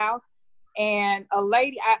And a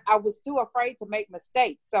lady, I was too afraid to make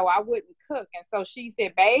mistakes, so I wouldn't cook. And so she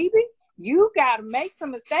said, baby, you got to make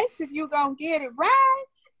some mistakes if you're going to get it right.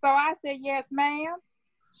 So I said, yes, ma'am.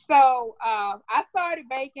 So I started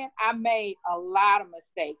baking. I made a lot of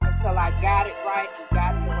mistakes until I got it right and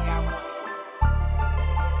got it the way I wanted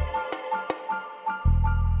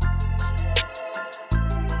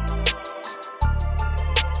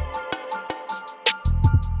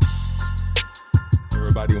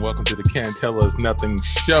Everybody, and welcome to the Can't Tell Us Nothing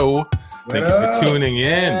show. Thank you for tuning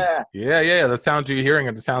in. Yeah. The sounds you're hearing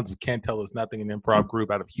are the sounds of Can't Tell Us Nothing, an improv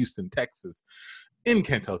group out of Houston, Texas. In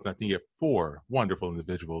Can't Tell Us Nothing, you have four wonderful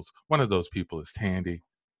individuals. One of those people is Tandy.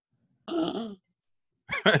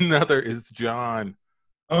 Another is John.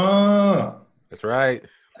 That's right.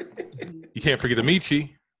 You can't forget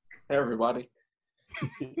Amici. Hey, everybody.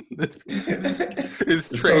 It's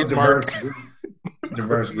trademark. It's a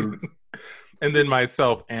diverse group. And then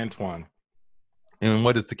myself, Antoine. And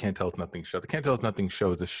what is the Can't Tell Us Nothing show? The Can't Tell Us Nothing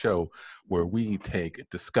show is a show where we take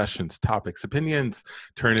discussions, topics, opinions,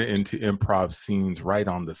 turn it into improv scenes right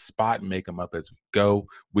on the spot, make them up as we go.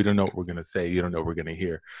 We don't know what we're going to say. You don't know what we're going to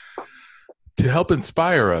hear. To help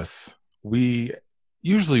inspire us, we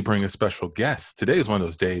usually bring a special guest. Today is one of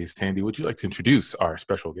those days. Tandy, would you like to introduce our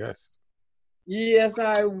special guest? Yes,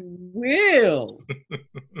 I will.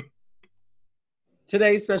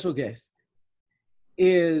 Today's special guest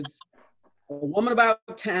is a woman about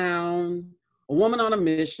town, a woman on a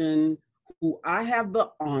mission, who I have the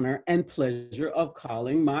honor and pleasure of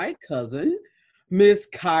calling my cousin, Miss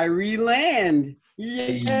Kyrie Land.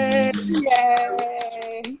 Yay! Yay!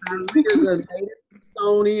 Kyrie is a native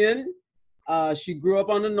Houstonian. She grew up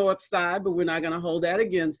on the north side, but we're not going to hold that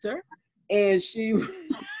against her. And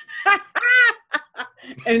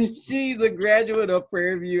and she's a graduate of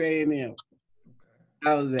Prairie View A&M.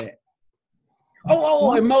 How's that?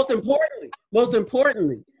 And most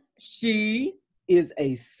importantly, she is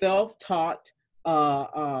a self-taught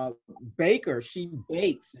baker. She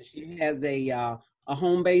bakes. She has a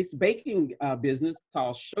home-based baking business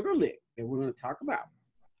called Sugar Lick that we're going to talk about.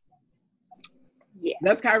 Yes.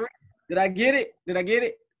 That's Kyrie. Did I get it?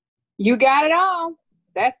 You got it all.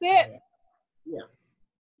 That's it. Yeah.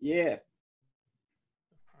 Yes.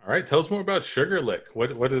 All right. Tell us more about Sugar Lick.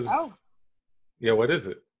 What is? Oh. Yeah. What is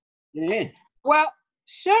it? Yeah. Well,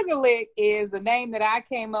 Sugar Lick is the name that I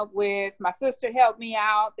came up with. My sister helped me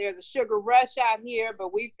out. There's a sugar rush out here,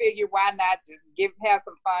 but we figured why not just have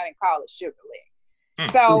some fun and call it Sugar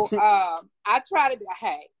Lick. So I try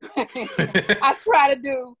to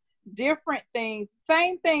do different things,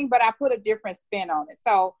 same thing, but I put a different spin on it.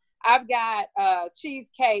 So I've got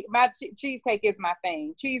cheesecake. My cheesecake is my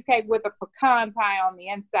thing. Cheesecake with a pecan pie on the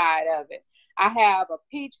inside of it. I have a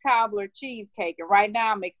peach cobbler cheesecake, and right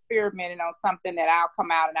now I'm experimenting on something that I'll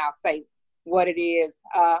come out and I'll say what it is.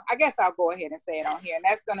 I guess I'll go ahead and say it on here, and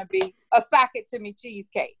that's going to be a sock it to me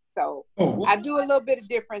cheesecake. So I do a little bit of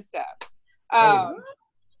different stuff.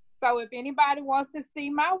 So if anybody wants to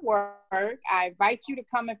see my work, I invite you to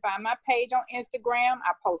come and find my page on Instagram.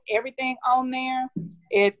 I post everything on there.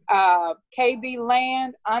 It's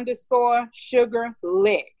KBLand _Sugar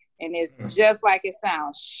Lick. And it's just like it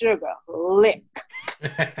sounds, Sugar Lick.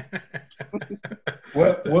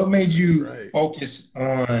 What made you focus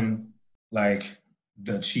on like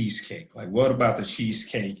the cheesecake? Like what about the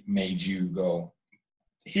cheesecake made you go,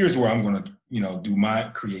 here's where I'm gonna, do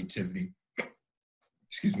my creativity?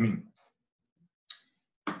 Excuse me.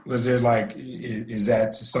 Was there like, is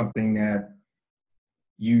that something that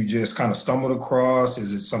you just kind of stumbled across?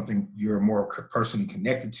 Is it something you're more personally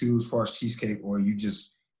connected to as far as cheesecake, or you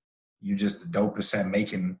just the dopest at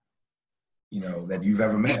making, that you've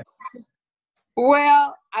ever met?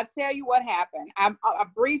 Well, I tell you what happened. I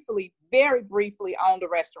very briefly owned a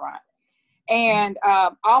restaurant, and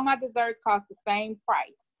all my desserts cost the same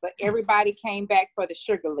price, but everybody came back for the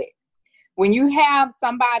Sugar Lick. When you have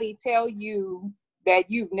somebody tell you that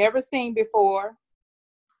you've never seen before,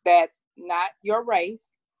 that's not your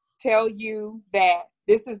race, tell you that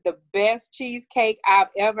this is the best cheesecake I've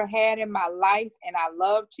ever had in my life, and I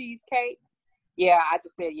love cheesecake. Yeah, I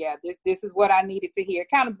just said, yeah, this is what I needed to hear.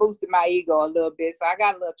 Kind of boosted my ego a little bit, so I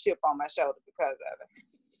got a little chip on my shoulder because of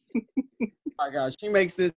it. Oh my gosh, she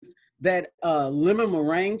makes that lemon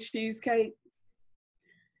meringue cheesecake.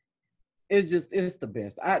 It's the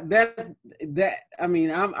best. I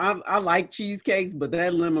like cheesecakes, but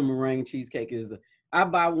that lemon meringue cheesecake I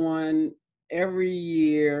buy one every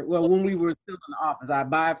year. Well, when we were still in the office, I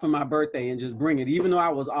buy it for my birthday and just bring it. Even though I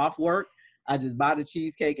was off work, I just buy the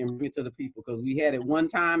cheesecake and bring it to the people because we had it one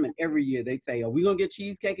time, and every year they'd say, "Are we gonna get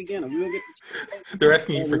cheesecake again? Are we gonna get the cheesecake?" They're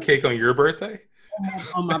asking you for cake on your birthday?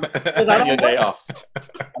 on my because I Your don't day work. off.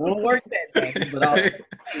 I don't work that day, but I'll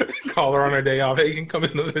Call her on her day off. Hey, you can come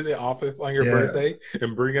into the office on your birthday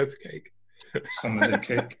and bring us cake. Some of the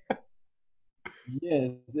cake.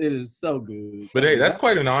 yes, it is so good. But hey, that's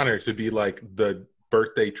quite an honor to be like the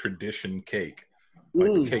birthday tradition cake,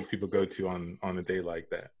 like the cake people go to on a day like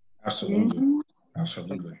that. Absolutely.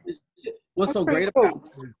 Absolutely. What's That's so pretty great cool. about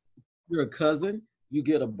it is you're a cousin, you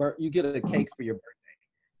get a cake for your birthday.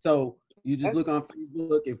 So you just look on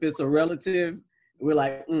Facebook. If it's a relative, we're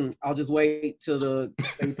like, I'll just wait till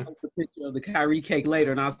they post a picture of the Kyrie cake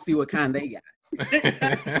later, and I'll see what kind they got.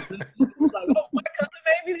 Like, oh, my cousin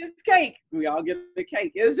made me this cake. We all get a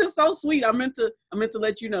cake. It's just so sweet. I meant to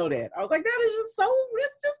let you know that. I was like, that is just so.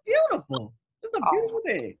 It's just beautiful. Just a beautiful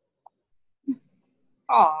thing.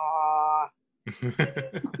 Aww.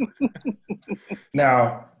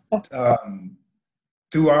 Now,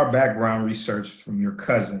 through our background research from your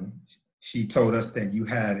cousin, she told us that you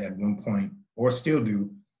had at one point, or still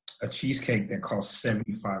do, a cheesecake that cost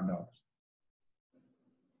 $75.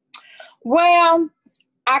 Well,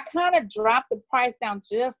 I kind of dropped the price down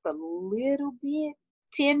just a little bit,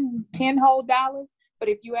 10 whole dollars. But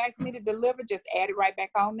if you ask me to deliver, just add it right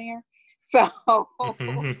back on there. So,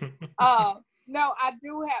 no, I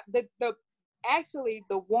do have actually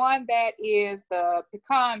the one that is the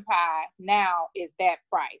pecan pie now is that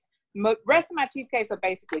price. Rest of my cheesecakes are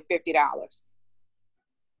basically $50.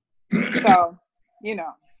 So,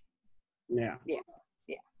 Yeah.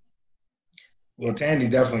 Well, Tandy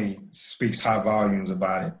definitely speaks high volumes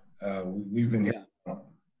about it. We've been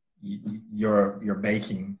hearing your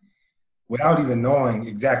baking without even knowing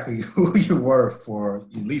exactly who you were for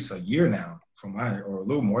at least a year now, from mine, or a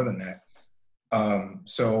little more than that.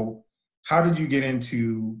 So how did you get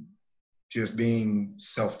into just being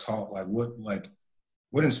self-taught? Like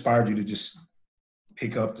what inspired you to just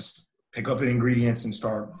pick up the ingredients and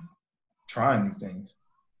start trying new things?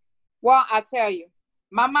 Well, I tell you,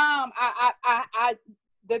 my mom,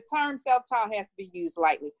 the term self-taught has to be used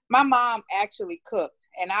lightly. My mom actually cooked,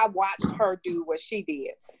 and I watched her do what she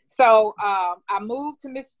did. So I moved to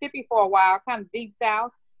Mississippi for a while, kind of deep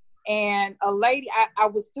south. And a lady, I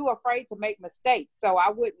was too afraid to make mistakes, so I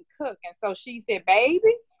wouldn't cook. And so she said,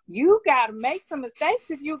 baby, you got to make some mistakes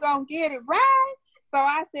if you're going to get it right. So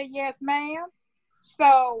I said, yes, ma'am.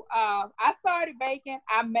 So I started baking.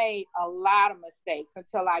 I made a lot of mistakes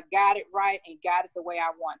until I got it right and got it the way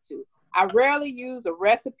I want to. I rarely use a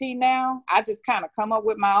recipe now. I just kind of come up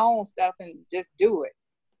with my own stuff and just do it.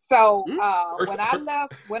 So when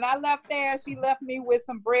I left there, she left me with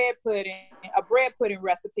some a bread pudding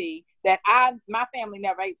recipe that my family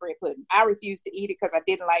never ate bread pudding. I refused to eat it because I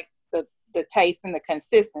didn't like the taste and the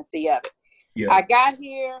consistency of it. Yeah. I got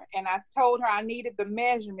here and I told her I needed the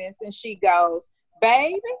measurements, and she goes,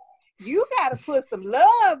 baby, you got to put some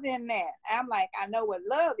love in that. I'm like, I know what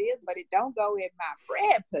love is, but it don't go in my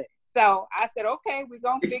bread pudding. So I said, okay, we're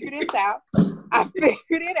going to figure this out. I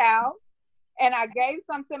figured it out. And I gave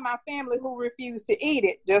some to my family who refused to eat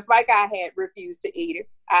it, just like I had refused to eat it.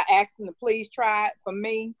 I asked them to please try it for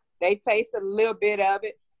me. They tasted a little bit of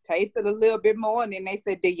it, tasted a little bit more, and then they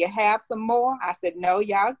said, do you have some more? I said, no,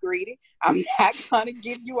 y'all greedy. I'm not going to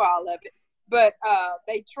give you all of it. But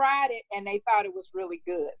they tried it, and they thought it was really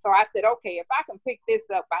good. So I said, okay, if I can pick this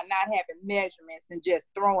up by not having measurements and just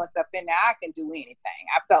throwing stuff in there, I can do anything.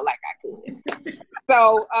 I felt like I could.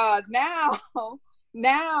 So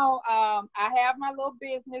now I have my little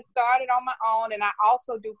business started on my own, and I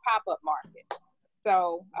also do pop-up markets.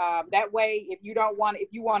 So that way, if you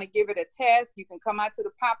want to give it a test, you can come out to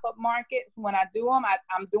the pop-up market. When I do them,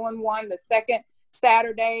 I'm doing one the second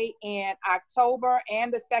Saturday in October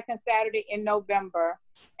and the second Saturday in November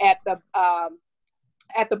at the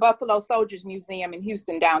Buffalo Soldiers Museum in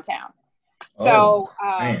Houston downtown. So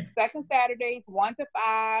second Saturdays 1 to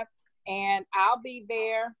 5. And I'll be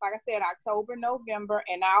there, like I said, October, November,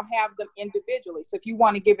 and I'll have them individually. So if you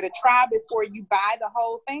want to give it a try before you buy the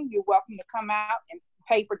whole thing, you're welcome to come out and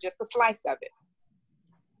pay for just a slice of it.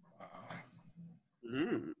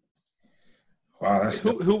 Wow, that's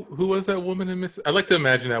who was that woman in Mississippi? I like to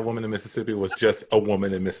imagine that woman in Mississippi was just a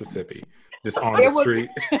woman in Mississippi, just on the street.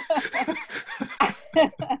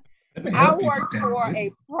 I worked for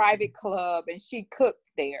a private club, and she cooked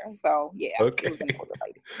there. So, yeah. Okay.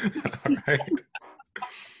 All right.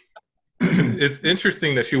 It's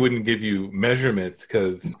interesting that she wouldn't give you measurements,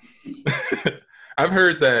 because I've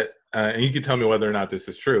heard that, and you can tell me whether or not this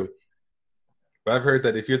is true, but I've heard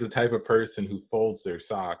that if you're the type of person who folds their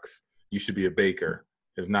socks, you should be a baker.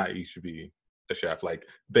 If not, you should be a chef. Like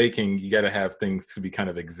baking, you got to have things to be kind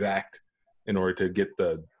of exact in order to get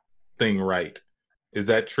the thing right. Is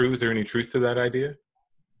that true? Is there any truth to that idea?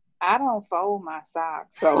 I don't fold my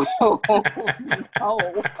socks, so no.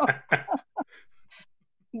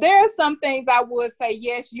 There are some things I would say,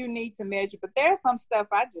 yes, you need to measure, but there's some stuff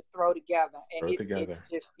I just throw together, and it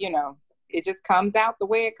just, it just comes out the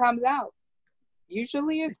way it comes out.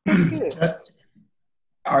 Usually it's pretty good.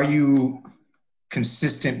 Are you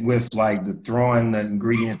consistent with like the throwing the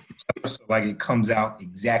ingredients together so like it comes out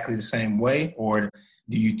exactly the same way, or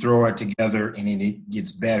do you throw it together and then it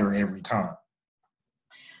gets better every time?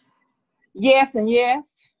 Yes and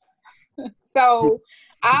yes. So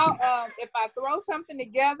I'll if I throw something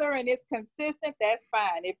together and it's consistent, that's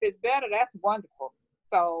fine. If it's better, that's wonderful.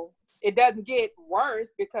 So it doesn't get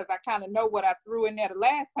worse because I kind of know what I threw in there the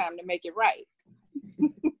last time to make it right.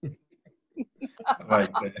 I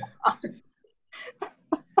like that.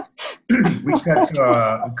 We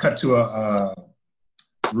cut to a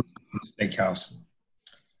steakhouse.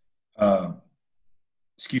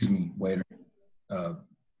 Excuse me, waiter.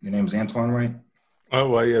 Your name is Antoine, right? Oh,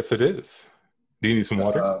 well, yes, it is. Do you need some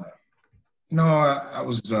water? No, I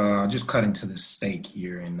was just cutting to the steak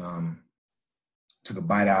here and took a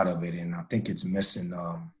bite out of it, and I think it's missing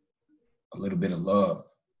a little bit of love.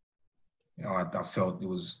 I felt it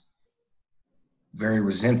was very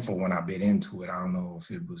resentful when I bit into it. I don't know if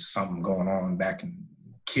it was something going on back in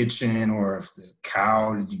the kitchen or if the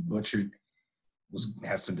cow that you butchered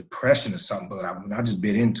had some depression or something, but when I just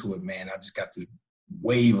bit into it, man, I just got the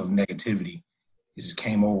wave of negativity. It just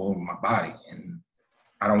came over my body, and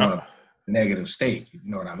I don't want a negative steak. You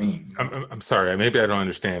know what I mean? I'm sorry. Maybe I don't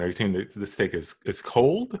understand. Are you saying that the steak is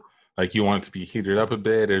cold? Like you want it to be heated up a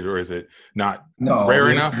bit, or is it not rare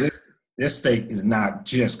enough? This steak is not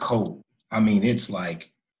just cold. I mean, it's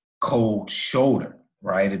like cold shoulder,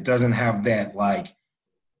 right? It doesn't have that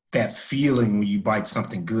that feeling when you bite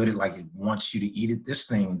something good, it wants you to eat it. This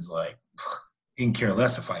thing's like, didn't care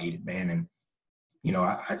less if I eat it, man. And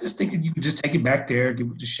I just think that you could just take it back there, give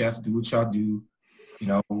it to the chef, do what y'all do,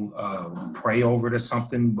 pray over it or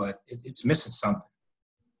something, but it's missing something.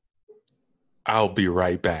 I'll be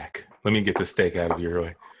right back. Let me get the steak out of your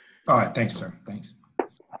way. All right. Thanks, sir. Thanks.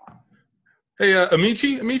 Hey,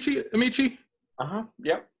 Amici?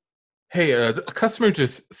 Yep. Hey, a customer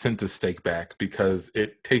just sent the steak back because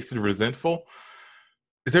it tasted resentful.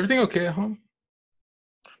 Is everything okay at home?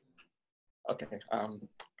 Okay.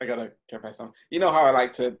 I gotta clarify something. You know how I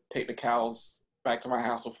like to take the cows back to my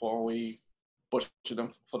house before we butcher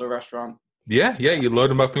them for the restaurant? Yeah. You load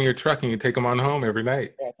them up in your truck and you take them on home every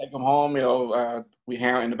night. Yeah, take them home. We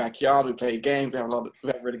hang out in the backyard. We play games. We have a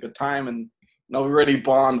really good time, and we really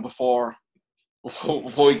bond before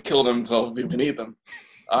we kill them, so we can eat them.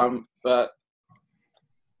 But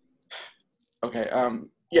okay.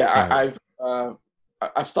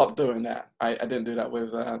 I've stopped doing that. I didn't do that with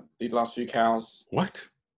these last few cows. What?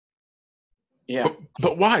 Yeah.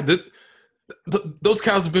 But why? Those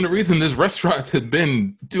cows have been the reason this restaurant had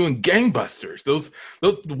been doing gangbusters. Those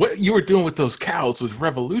what you were doing with those cows was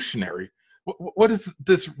revolutionary. What is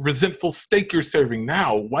this resentful steak you're serving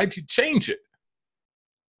now? Why'd you change it?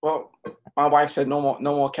 Well, my wife said no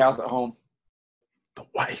more cows at home. The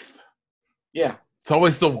wife? Yeah. It's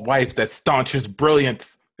always the wife that staunches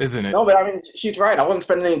brilliance, isn't it? No, but I mean, she's right. I wasn't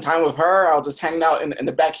spending any time with her. I was just hanging out in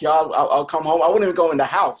the backyard. I'll come home. I wouldn't even go in the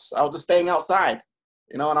house. I was just staying outside,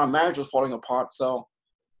 and our marriage was falling apart. So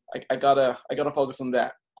I gotta focus on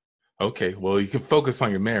that. Okay, well, you can focus on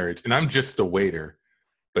your marriage, and I'm just a waiter.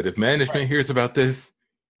 But if management hears about this,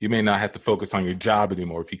 you may not have to focus on your job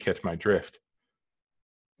anymore if you catch my drift.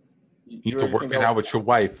 You need to work it out with your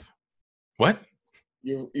wife. What?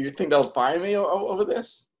 You think they'll buy me over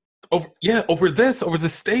this? Over the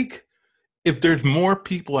steak? If there's more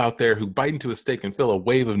people out there who bite into a steak and feel a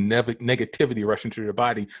wave of negativity rushing through their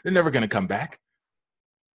body, they're never going to come back.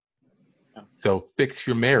 Yeah. So fix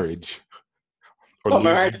your marriage or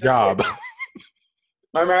lose your job.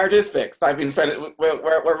 My marriage is fixed. I've been spending.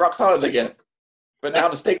 We're rock solid again. But now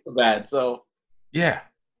the steaks are bad. So yeah.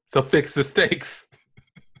 So fix the steaks.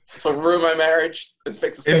 So ruin my marriage and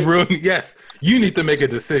fix the steaks. Yes. You need to make a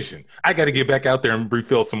decision. I got to get back out there and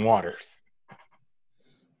refill some waters.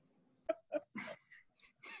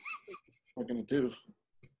 What are we gonna do?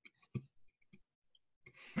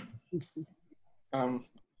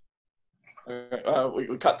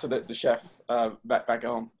 We cut to the chef back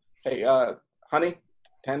home. Hey, honey,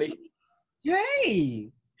 Tandy.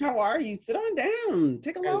 Hey, how are you? Sit on down.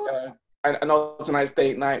 Take a look. I know it's a nice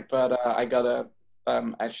date night, but I gotta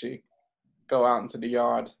actually go out into the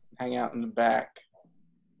yard, hang out in the back.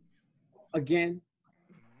 Again?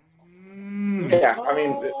 Yeah, I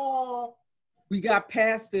mean. We got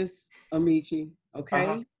past this, Amici,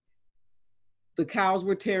 okay? the cows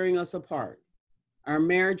were tearing us apart. Our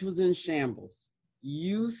marriage was in shambles.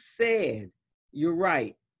 You said, you're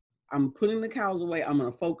right. I'm putting the cows away. I'm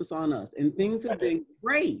going to focus on us. And things have been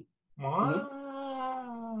great.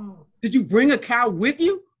 Wow. Did you bring a cow with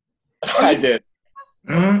you? I did.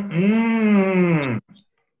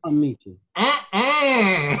 I'll meet you.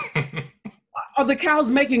 Are the cows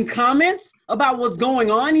making comments about what's going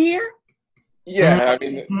on here? Yeah, I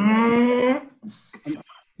mean,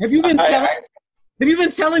 Have you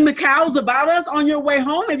been telling the cows about us on your way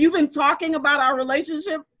home? Have you been talking about our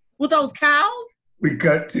relationship with those cows? We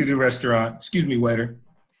cut to the restaurant. Excuse me, waiter.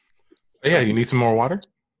 Yeah, you need some more water?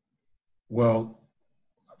 Well,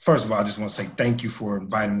 first of all, I just want to say thank you for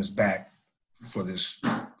inviting us back for this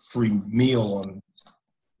free meal on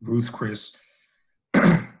Ruth Chris.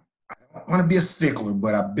 I don't want to be a stickler,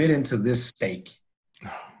 but I bit into this steak.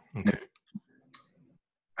 Okay.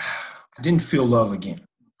 I didn't feel love again.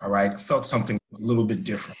 All right. I felt something a little bit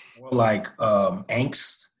different, more like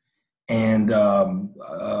angst and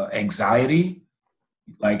anxiety.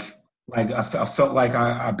 Like I felt like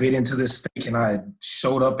I bit into this steak and I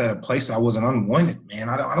showed up at a place I wasn't unwanted, man.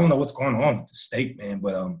 I don't know what's going on with the steak, man,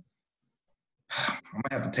 but I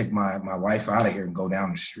might have to take my wife out of here and go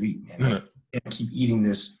down the street, man. I can't keep eating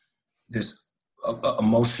this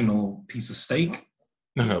emotional piece of steak.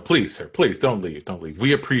 No, please, sir, please don't leave. Don't leave.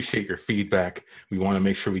 We appreciate your feedback. We want to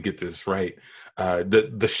make sure we get this right.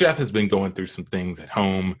 The chef has been going through some things at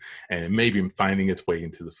home and it may be finding its way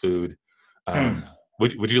into the food.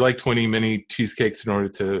 Would you like 20 mini cheesecakes in order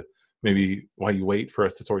to maybe while you wait for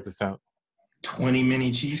us to sort this out? 20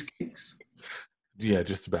 mini cheesecakes? Yeah,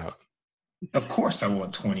 just about. Of course I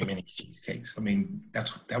want 20 mini cheesecakes. I mean,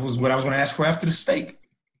 that was what I was going to ask for after the steak.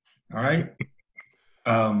 All right.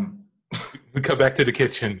 We come back to the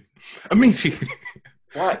kitchen. Amici.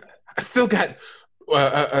 what? I still got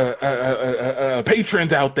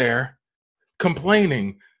patrons out there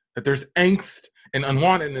complaining that there's angst and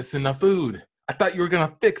unwantedness in the food. I thought you were going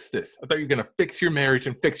to fix this. I thought you were going to fix your marriage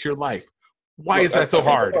and fix your life. Why is that so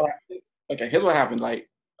hard? Okay, here's what happened. Like,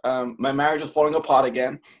 my marriage is falling apart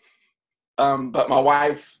again. But my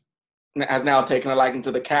wife has now taken a liking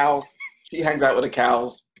to the cows. She hangs out with the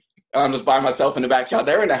cows. I'm just by myself in the backyard.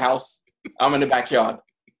 They're in the house. I'm in the backyard.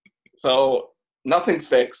 So nothing's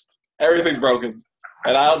fixed. Everything's broken.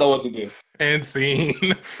 And I don't know what to do. And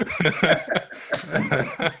scene.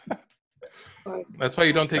 That's why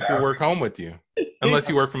you don't take your work home with you. Unless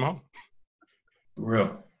you work from home.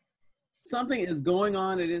 Real. Something is going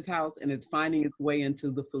on at his house and it's finding its way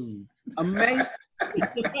into the food. Amazing.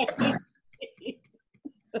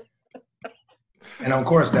 And of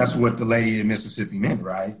course, that's what the lady in Mississippi meant,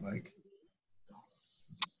 right? Like,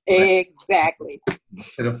 exactly.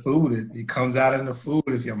 The food, it comes out in the food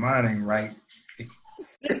if your mind ain't right.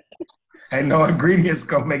 Ain't no ingredients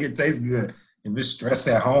gonna make it taste good. If it's stress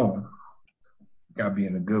at home, you gotta be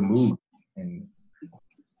in a good mood. And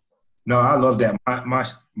no, I love that.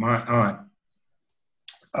 My aunt,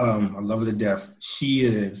 I love her to death. She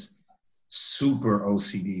is super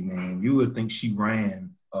OCD, man. You would think she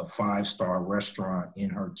ran a 5-star restaurant in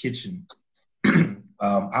her kitchen.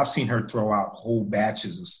 I've seen her throw out whole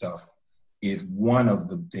batches of stuff if one of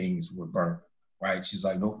the things were burnt, right? She's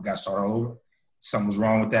like, nope, got to start all over. Something's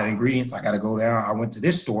wrong with that ingredients. I got to go down. I went to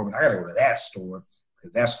this store, but I got to go to that store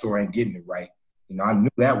because that store ain't getting it right. You know, I knew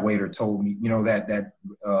that waiter told me, you know, that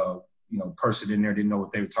person in there didn't know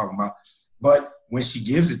what they were talking about. But when she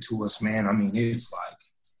gives it to us, man, I mean, it's like,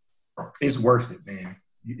 it's worth it, man.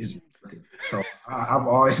 It's worth it. So I've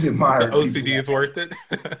always admired the OCD is worth it.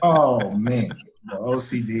 Oh, man. The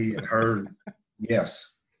OCD and her,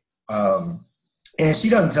 yes. And she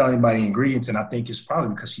doesn't tell anybody ingredients, and I think it's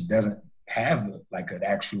probably because she doesn't have an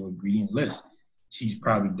actual ingredient list. She's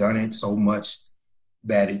probably done it so much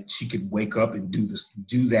that she could wake up and do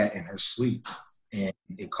that in her sleep, and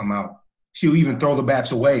it come out. She'll even throw the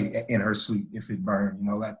batch away in her sleep if it burned. You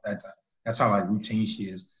know, that's how like routine she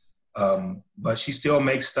is. But she still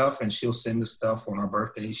makes stuff, and she'll send the stuff on her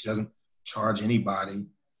birthday. She doesn't charge anybody.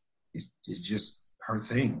 It's just her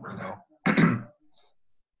thing, you know.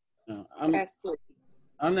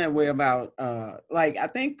 I'm that way about I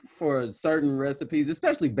think for certain recipes,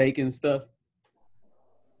 especially baking stuff,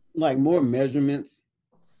 like more measurements,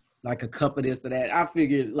 like a cup of this or that. I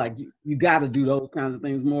figured like you got to do those kinds of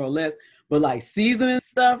things more or less. But like seasoning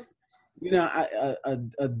stuff, you know,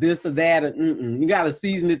 a this or that, you got to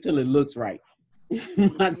season it till it looks right.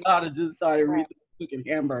 My daughter just started recently cooking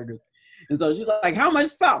hamburgers. And so she's like, how much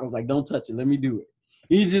salt? I was like, don't touch it. Let me do it.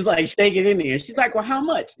 You just like shake it in there. She's like, well, how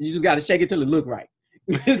much? You just got to shake it till it look right.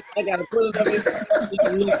 I got to put it up in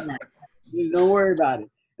it look right. Don't worry about it.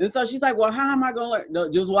 And so she's like, well, how am I going to learn?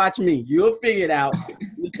 No, just watch me. You'll figure it out.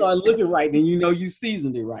 You start looking right, then you know you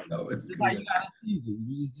seasoned it right. No, it's just good. how you got to season.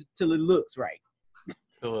 You just till it looks right.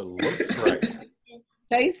 Till it looks right.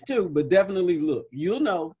 Taste too, but definitely look. You'll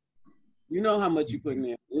know. You know how much you put in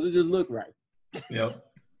there. It'll just look right. Yep.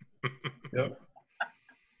 Yep.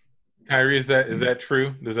 Kyrie, is that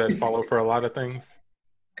true? Does that follow for a lot of things?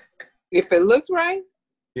 If it looks right,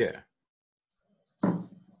 Yeah.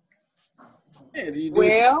 Yeah, do you do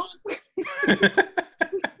well,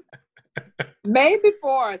 maybe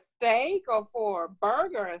for a steak or for a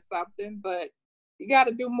burger or something, but you got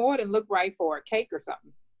to do more than look right for a cake or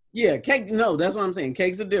something. Yeah, cake. No, that's what I'm saying.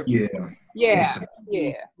 Cakes are different. Yeah. Yeah,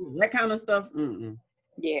 yeah, That kind of stuff. Mm-mm.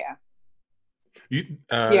 yeah, You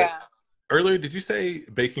yeah. earlier, did you say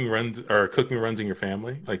baking runs or cooking runs in your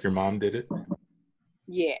family? Like your mom did it?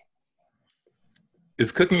 Yes.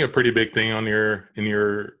 Is cooking a pretty big thing in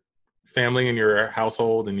your family, in your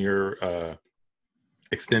household, in your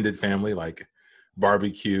extended family? Like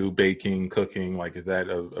barbecue, baking, cooking, like is that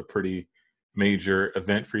a pretty major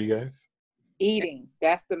event for you guys? Eating.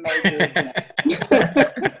 That's the major event.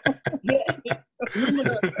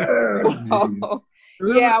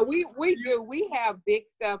 Yeah, we do. We have big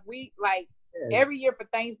stuff. We like every year for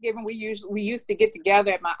Thanksgiving, we used to get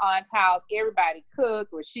together at my aunt's house. Everybody cook,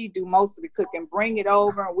 or she do most of the cooking, bring it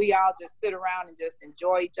over, and we all just sit around and just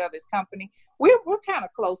enjoy each other's company. We're kind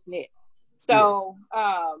of close knit. So,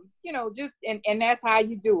 you know, just and that's how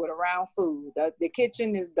you do it around food. The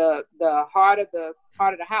kitchen is the heart of the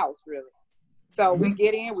house, really. So we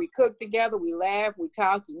get in, we cook together, we laugh, we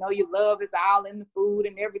talk. You know, your love is all in the food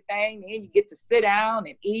and everything. And you get to sit down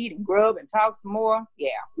and eat and grub and talk some more.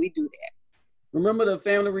 Yeah, we do that. Remember the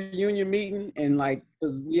family reunion meeting? And like,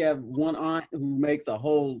 because we have one aunt who makes a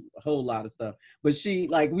whole lot of stuff. But she,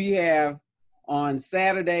 like, we have on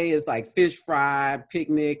Saturday is like fish fry,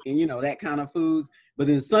 picnic, and you know, that kind of foods. But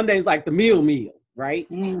then Sunday's like the meal, right?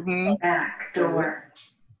 Mm-hmm. Back door.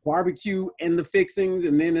 Barbecue and the fixings,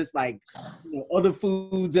 and then it's like, you know, other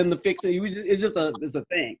foods and the fixing. It's a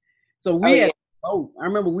thing. So we had to vote. I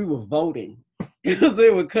remember we were voting because they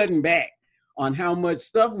were cutting back on how much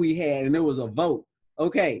stuff we had, and there was a vote.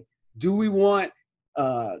 Okay, do we want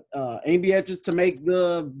Aunt Beatrice to make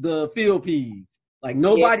the field peas? Like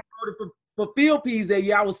nobody voted for field peas that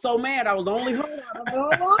year. I was so mad. I was the only one. I was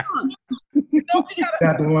like, hold on. You know, we gotta...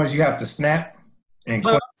 Not the ones you have to snap and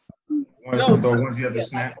clip. The ones you have to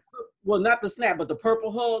snap. Well, not the snap, but the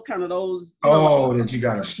purple hug, kind of those. Oh, that you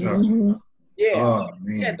gotta snap. Yeah. Oh man.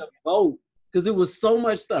 We had to vote because it was so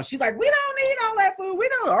much stuff. She's like, we don't need all that food. We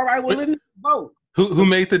don't. All right, well, then vote. Who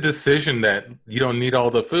made the decision that you don't need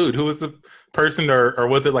all the food? Who was the person, or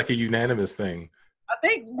was it like a unanimous thing? I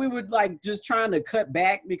think we were like just trying to cut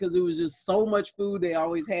back because it was just so much food. They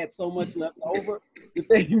always had so much left over that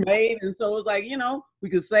they made. And so it was like, you know, we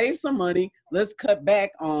could save some money. Let's cut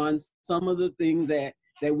back on some of the things that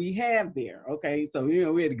we have there. Okay. So, you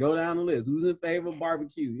know, we had to go down the list. Who's in favor of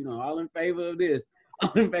barbecue? You know, all in favor of this,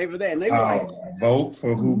 all in favor of that. And they were like, vote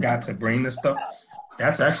for who got to bring the stuff.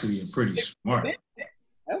 That's actually pretty smart.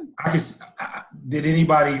 Did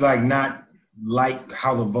anybody like not like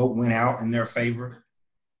how the vote went out in their favor?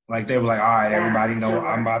 Like they were like, all right, everybody know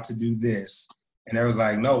I'm about to do this. And they was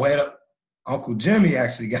like, no, wait up. Uncle Jimmy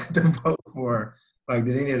actually got the vote for. Like,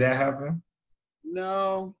 did any of that happen?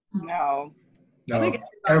 No.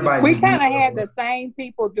 Everybody. We kind of had the same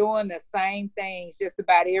people doing the same things just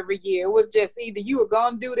about every year. It was just either you were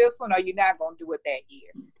gonna do this one or you're not gonna do it that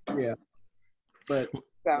year. Yeah. But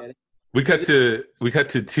so. we cut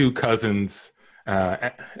to two cousins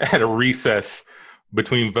at a recess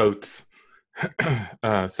between votes.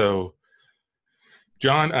 So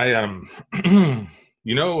John, I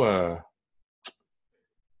you know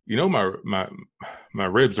my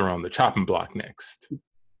ribs are on the chopping block next.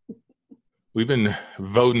 We've been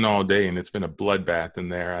voting all day and it's been a bloodbath in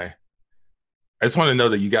there. I just want to know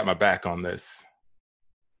that you got my back on this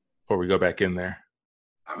before we go back in there.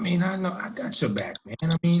 I mean, I know I got your back, man.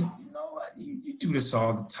 I mean, you know, you do this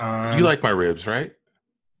all the time. You like my ribs, right?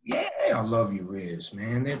 Yeah, I love your ribs,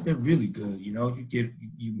 man. They're really good. You know,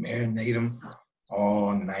 you marinate them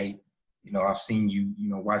all night. You know, I've seen you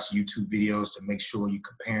watch YouTube videos to make sure you're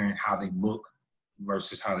comparing how they look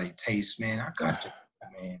versus how they taste, man. I got you,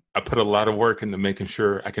 man. I put a lot of work into making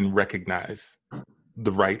sure I can recognize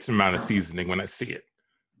the right amount of seasoning when I see it.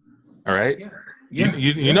 All right? Yeah.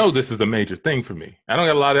 You know this is a major thing for me. I don't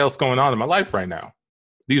got a lot else going on in my life right now.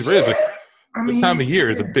 These ribs, this time of year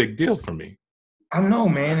is a big deal for me. I know,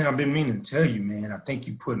 man, and I've been meaning to tell you, man, I think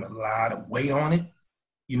you're putting a lot of weight on it.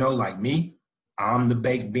 You know, like me, I'm the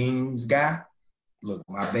baked beans guy. Look,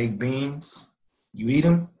 my baked beans, You eat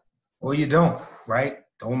them or you don't, right?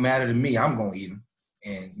 Don't matter to me. I'm gonna eat them,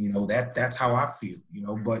 and that's how I feel.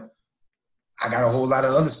 But I got a whole lot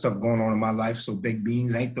of other stuff going on in my life, so baked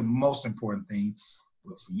beans ain't the most important thing.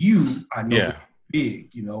 But for you, I know it's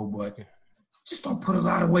big, but just don't put a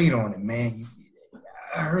lot of weight on it, man.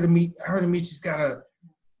 I heard Amichi's gotta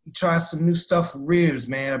try some new stuff for ribs,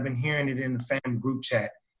 man. I've been hearing it in the family group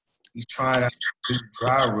chat. He's trying out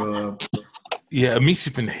dry rub. Yeah, Amichi's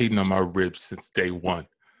been hating on my ribs since day one.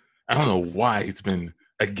 I don't know why he's been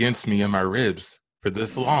against me and my ribs for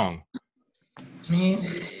this long. I mean,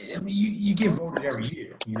 you get voted every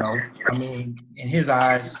year, I mean, in his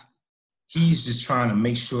eyes, he's just trying to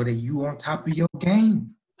make sure that you on top of your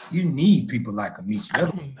game. You need people like Amichi.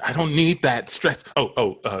 I don't need that stress. We're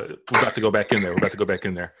about to go back in there. Calling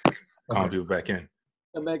people back in.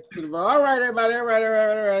 Come back to the all right,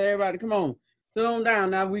 everybody, come on. Sit on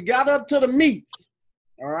down. Now we got up to the meats.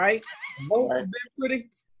 All right. The vote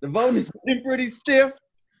has been pretty stiff.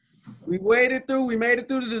 We made it through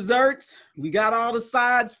the desserts. We got all the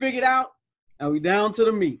sides figured out. And we down to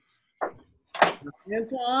the meats.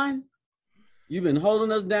 Antoine, you've been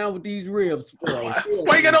holding us down with these ribs.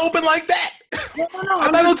 Why you gotta open like that? No. I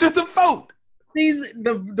thought it was just a vote.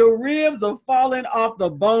 The ribs are falling off the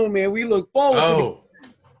bone, man. We look forward to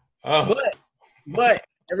it. But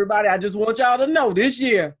everybody, I just want y'all to know this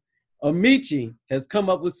year, Amichi has come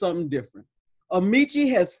up with something different.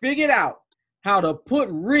 Amichi has figured out how to put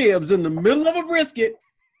ribs in the middle of a brisket,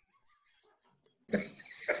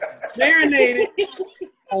 marinate it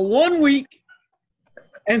for 1 week,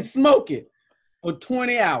 and smoke it for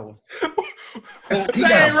 20 hours. He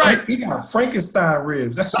got Frankenstein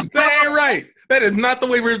ribs. That ain't right. That is not the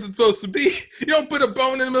way ribs are supposed to be. You don't put a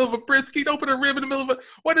bone in the middle of a brisket. You don't put a rib in the middle of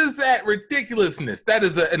what is that ridiculousness? That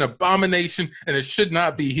is an abomination, and it should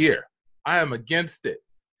not be here. I am against it.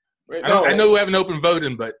 I know we haven't open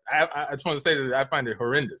voting, but I just want to say that I find it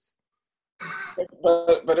horrendous.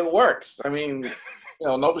 But it works. I mean,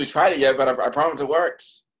 nobody tried it yet, but I promise it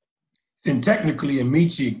works. And technically,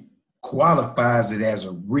 Amichi qualifies it as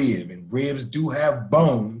a rib, and ribs do have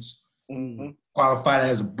bones. Mm-hmm. Qualified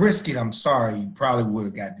as a brisket, I'm sorry, you probably would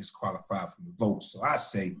have got disqualified from the vote. So I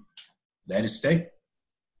say, let it stay.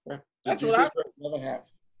 Yeah. That's what I never have.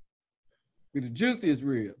 With the juiciest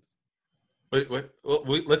ribs. Wait,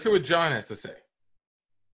 let's hear what John has to say.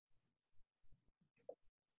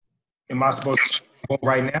 Am I supposed to vote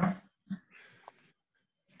right now?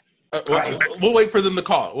 We'll wait for them to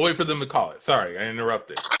call it. Sorry, I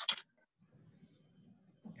interrupted.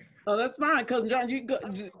 Oh, that's fine, Cousin John. You go,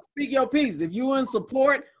 speak your piece. If you're in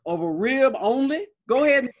support of a rib only, go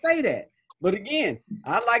ahead and say that. But again,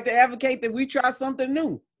 I'd like to advocate that we try something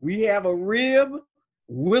new. We have a rib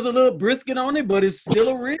with a little brisket on it, but it's still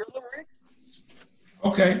a rib.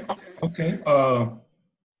 Okay.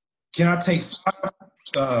 Can I take 5? I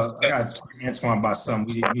got to talk to Antoine about something.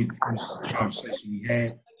 We didn't need to finish the conversation we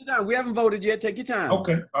had. We haven't voted yet. Take your time.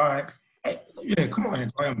 Okay. All right. Hey, yeah, come on,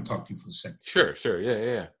 Antoine. I'm going to talk to you for a second. Sure.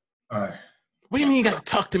 Yeah. All right. What do you mean you got to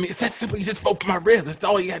talk to me? It's that simple. You just vote for my rib. That's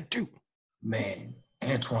all you got to do. Man,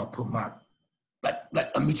 Antoine put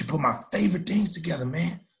Amichi put my favorite things together,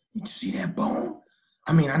 man. You see that bone?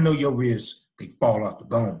 I mean, I know your ribs, they fall off the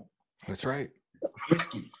bone. That's right.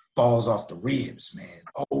 Brisket falls off the ribs, man.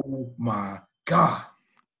 Oh, my God.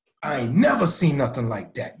 I ain't never seen nothing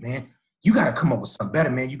like that, man. You got to come up with something better,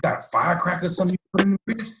 man. You got a firecracker or something you put in the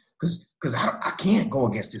ribs? Because I can't go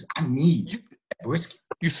against this. I need that brisket.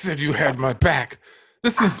 You said you had my back.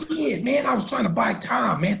 I did, man. I was trying to buy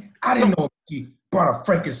time, man. I didn't know he brought a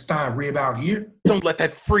Frankenstein rib out here. Don't let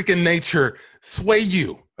that freaking nature sway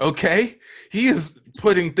you, okay? He is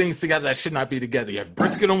putting things together that should not be together. You have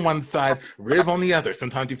brisket on one side, rib on the other.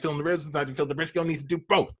 Sometimes you feel the ribs, sometimes you feel the brisket. He needs to do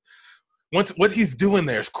both. What he's doing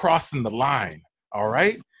there is crossing the line, all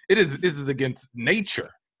right? It is against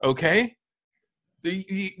nature, okay?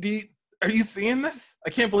 Are you seeing this?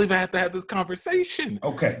 I can't believe I have to have this conversation.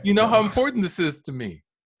 Okay. You know how important this is to me.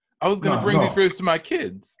 I was going to bring these ribs to my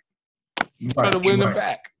kids. Try to win them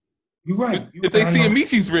back. You're right. If they see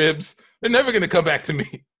Amichi's ribs, they're never going to come back to me.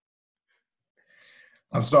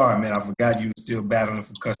 I'm sorry, man. I forgot you were still battling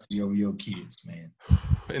for custody over your kids, man.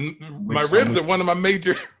 And my ribs are one of my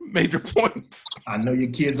major points. I know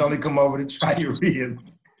your kids only come over to try your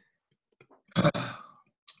ribs.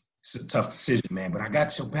 It's a tough decision, man, but I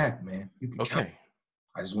got your back, man. You can count.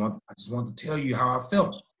 I just want to tell you how I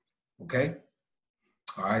felt. Okay?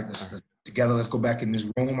 All right, let's go back in this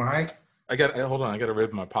room, all right? Hold on, I got a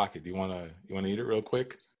rib in my pocket. Do you wanna eat it real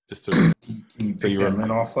quick? Just to can you take that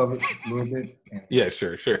lint off of it a little bit? Yeah,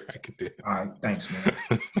 sure. I can do it. All right, thanks, man.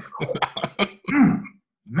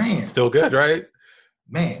 Man. Still good, right?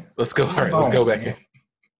 Man. Let's go. All right, let's go back in.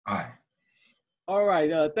 All right. All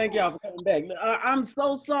right. Thank y'all for coming back. I'm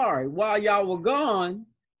so sorry. While y'all were gone,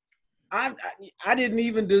 I didn't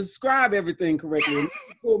even describe everything correctly. You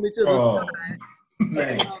pulled me to the side.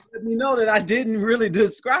 Man. Let me know that I didn't really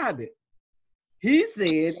describe it. He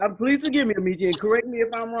said, please forgive me, Amici, and correct me if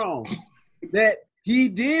I'm wrong, that he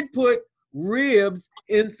did put ribs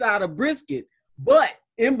inside a brisket, but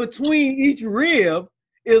in between each rib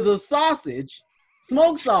is a sausage,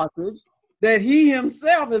 smoked sausage, that he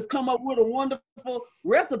himself has come up with a wonderful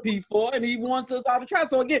recipe for, and he wants us all to try.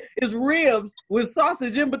 So again, it's ribs with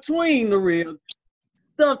sausage in between the ribs,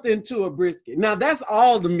 stuffed into a brisket. Now that's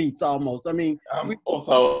all the meats almost. I mean,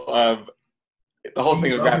 also the whole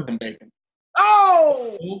thing is wrapped in bacon.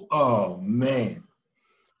 Oh man.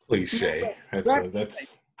 Cliche.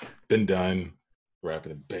 That's been done.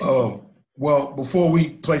 Wrapping in bacon. Oh, well, before we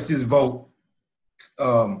place this vote,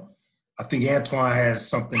 I think Antoine has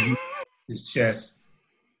something in his chest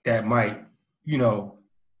that might,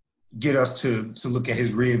 get us to look at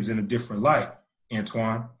his ribs in a different light.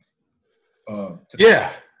 Antoine.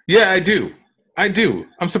 Yeah, I do.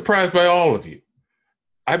 I'm surprised by all of you.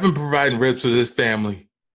 I've been providing ribs for this family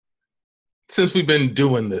since we've been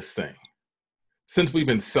doing this thing, since we've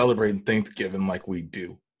been celebrating Thanksgiving like we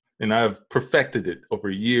do. And I've perfected it over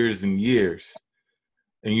years and years.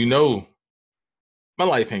 And my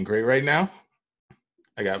life ain't great right now.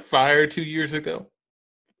 I got fired 2 years ago.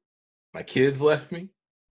 My kids left me.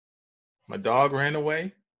 My dog ran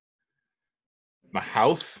away. My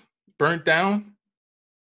house burnt down.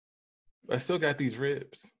 But I still got these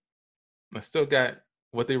ribs. I still got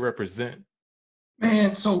what they represent.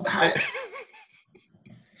 Man, so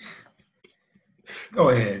go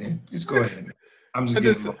ahead. Just go ahead. I'm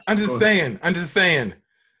just saying.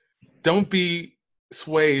 Don't be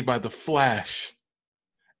swayed by the flash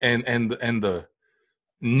and the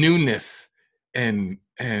newness and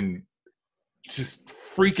just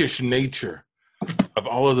freakish nature of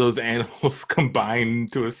all of those animals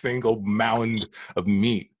combined to a single mound of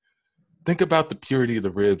meat. Think about the purity of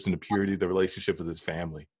the ribs and the purity of the relationship with his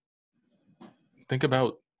family. Think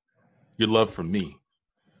about your love for me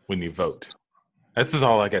when you vote. That's just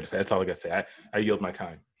all I got to say. That's all I got to say. I yield my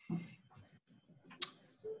time.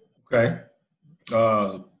 Okay.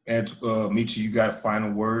 And Michi, you got a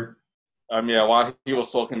final word? Yeah, while he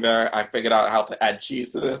was talking there, I figured out how to add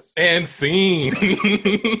cheese to this. And scene.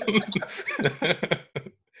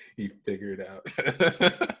 He figured out.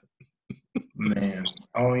 Man,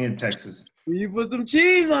 only in Texas. when you put some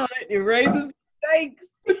cheese on it, it raises the stakes.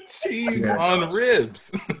 Cheese on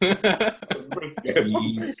ribs.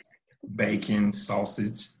 Cheese, bacon,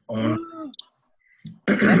 sausage on.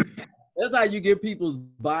 That's how you get people's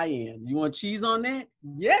buy-in. You want cheese on that?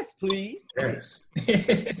 Yes, please. Yes.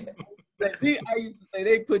 I used to say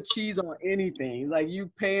they put cheese on anything. Like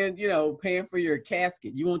you paying for your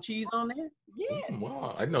casket. You want cheese on that? Yeah.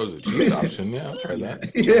 Wow, I know there's a cheese option. Yeah, I'll try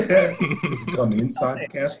that. Yeah. Does it come inside the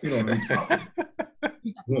casket or on top?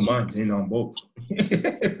 Well, mine's in on both.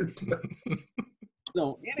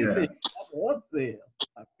 On anything. Yeah. Upsell.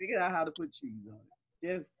 I figured out how to put cheese on it.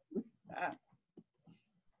 Yes.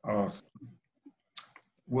 Awesome.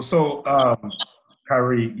 Well, so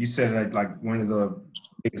Kyrie, you said that like one of the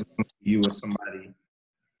biggest things for you was somebody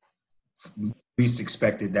least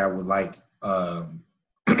expected that would like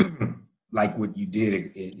what you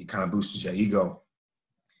did. It kind of boosted your ego.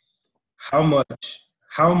 How much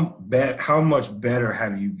better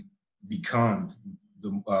have you become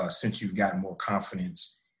since you've gotten more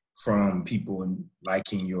confidence from people in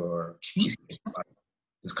liking your cheesecake? Like,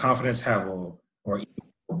 does confidence have a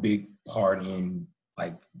big part in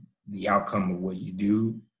like the outcome of what you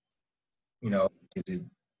do? Is it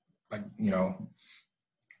like,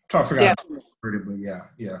 try to figure out how to word it, but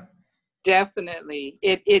yeah. Definitely.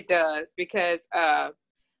 It does because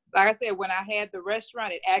like I said, when I had the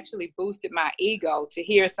restaurant, it actually boosted my ego to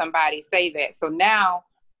hear somebody say that. So now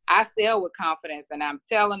I sell with confidence and I'm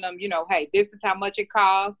telling them, hey, this is how much it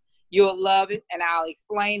costs. You'll love it. And I'll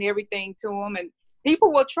explain everything to them and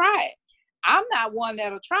people will try it. I'm not one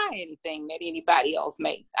that'll try anything that anybody else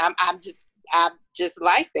makes. I'm just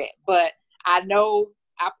like that. But I know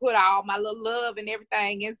I put all my little love and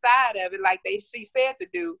everything inside of it, like she said to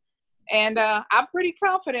do. And I'm pretty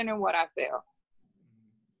confident in what I sell.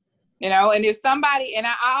 And if somebody, and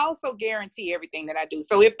I also guarantee everything that I do.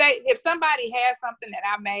 So if somebody has something that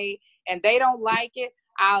I made and they don't like it,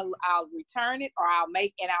 I'll return it or I'll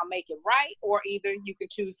make it right. Or either you can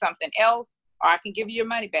choose something else or I can give you your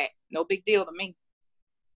money back. No big deal to me.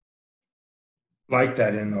 Like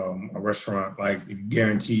that in a restaurant, like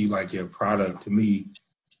guarantee like your product, to me,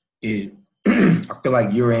 it I feel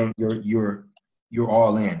like you're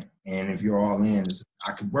all in, and if you're all in,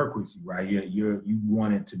 I could work with you, right? You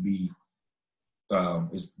want it to be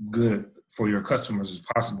as good for your customers as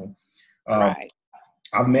possible. Right.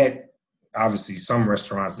 I've met obviously some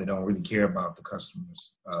restaurants that don't really care about the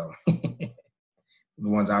customers, the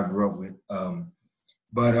ones I grew up with.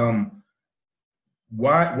 But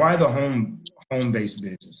why the home-based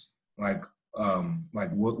business? Like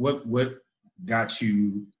what got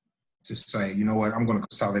you to say, you know what, I'm going to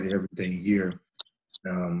consolidate everything here?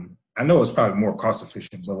 I know it's probably more cost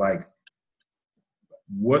efficient, but like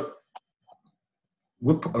what's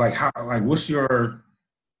your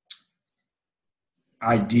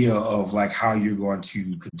idea of like how you're going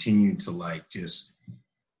to continue to like just,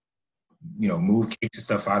 you know, move cakes and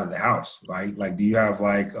stuff out of the house, right? Like, do you have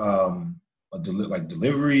like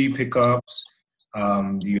delivery pickups?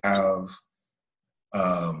 Do you have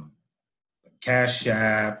Cash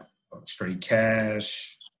App, straight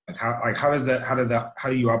cash? Like how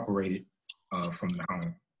do you operate it from the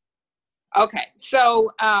home? Okay,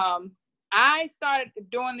 so I started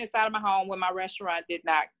doing this out of my home when my restaurant did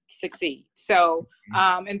not succeed. So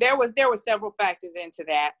and there were several factors into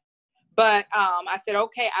that. But I said,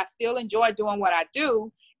 okay, I still enjoy doing what I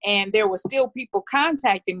do. And there were still people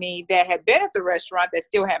contacting me that had been at the restaurant that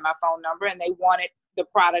still had my phone number and they wanted the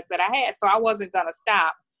products that I had. So I wasn't going to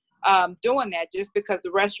stop doing that just because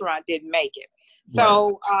the restaurant didn't make it.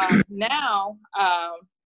 So now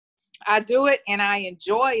I do it and I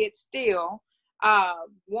enjoy it still.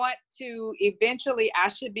 Want to eventually, I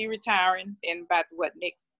should be retiring in about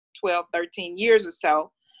next 12, 13 years or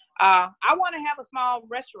so. I want to have a small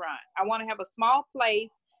restaurant. I want to have a small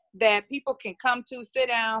place that people can come to, sit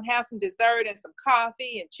down, have some dessert and some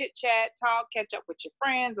coffee and chit chat, talk, catch up with your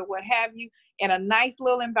friends or what have you in a nice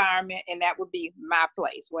little environment. And that would be my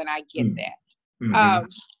place when I get that.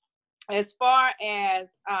 As far as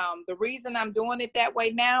the reason I'm doing it that way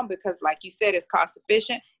now, because like you said, it's cost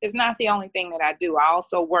efficient. It's not the only thing that I do. I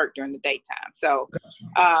also work during the daytime. So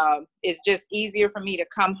it's just easier for me to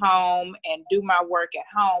come home and do my work at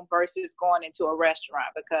home versus going into a restaurant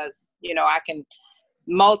because, you know, I can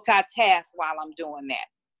multitask while I'm doing that.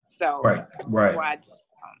 So right.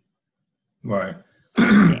 Yeah.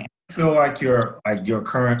 I feel like your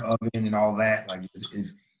current oven and all that, like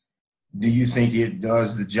do you think it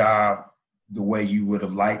does the job the way you would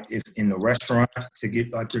have liked it in the restaurant to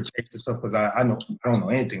get like your cakes and stuff? Because I don't know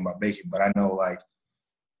anything about baking, but I know like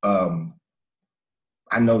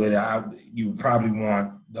I know that you probably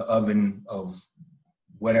want the oven of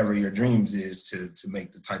whatever your dreams is to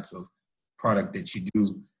make the types of product that you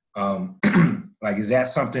do. Like, is that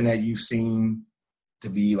something that you've seen to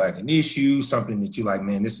be like an issue? Something that you like,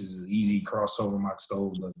 man, this is an easy crossover. My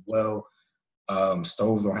stove does well.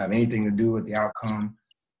 Stoves don't have anything to do with the outcome.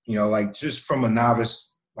 You know, like just from a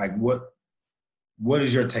novice, like what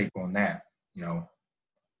is your take on that? You know,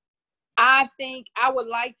 I think I would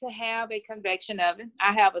like to have a convection oven.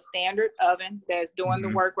 I have a standard oven that's doing the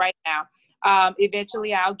work right now.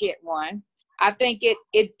 Eventually I'll get one. I think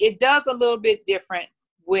it does a little bit different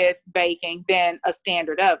with baking than a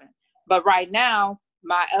standard oven. But right now,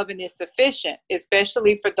 my oven is sufficient,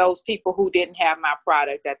 especially for those people who didn't have my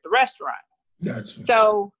product at the restaurant. Gotcha.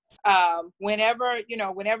 So whenever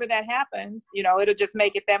that happens, you know, it'll just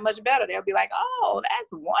make it that much better. They'll be like, oh,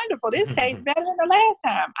 that's wonderful. This tastes better than the last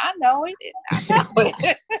time. I know it. I know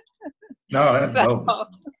it. No, that's dope.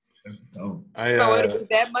 That's dope. So it'll be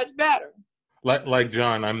that much better. Like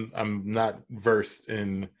John, I'm not versed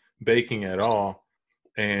in baking at all.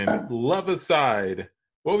 And love aside,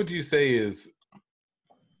 what would you say is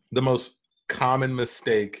the most common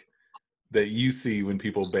mistake that you see when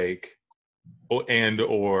people bake,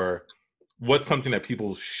 or what's something that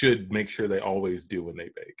people should make sure they always do when they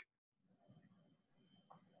bake?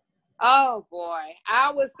 Oh boy,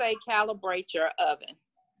 I would say calibrate your oven.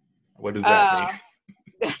 What does that mean?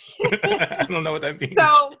 I don't know what that means.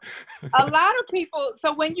 So a lot of people,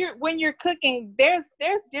 so when you're cooking, there's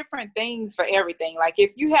different things for everything. Like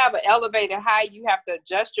if you have an elevated height, you have to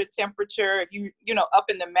adjust your temperature. If you know, up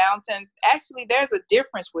in the mountains, actually there's a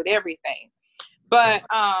difference with everything. But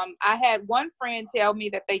I had one friend tell me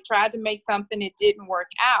that they tried to make something, it didn't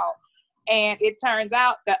work out. And it turns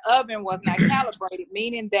out the oven was not calibrated,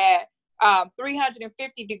 meaning that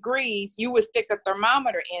 350 degrees, you would stick a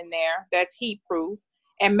thermometer in there that's heat proof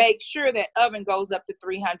and make sure that oven goes up to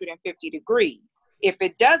 350 degrees. If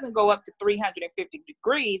it doesn't go up to 350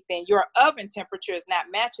 degrees, then your oven temperature is not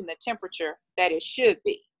matching the temperature that it should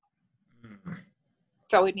be.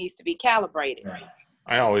 So it needs to be calibrated.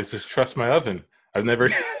 I always just trust my oven. I've never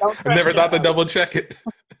thought to double check it.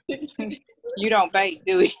 You don't bake,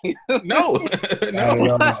 do you? No,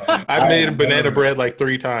 no. I made a banana never, bread like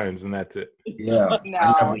 3 times, and that's it. Yeah, No,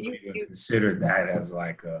 I never you- even considered that as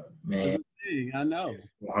like a man. I know. It's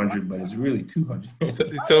 400, but it's really 200.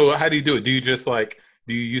 So how do you do it? Do you just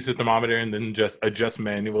do you use the thermometer and then just adjust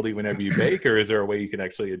manually whenever you bake, or is there a way you can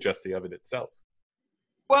actually adjust the oven itself?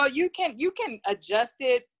 Well, you can adjust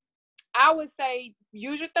it. I would say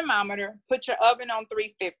use your thermometer, put your oven on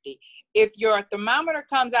 350. If your thermometer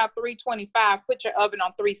comes out 325, put your oven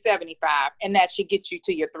on 375, and that should get you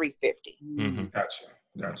to your 350. Mm-hmm.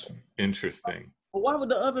 Gotcha. Interesting. But why would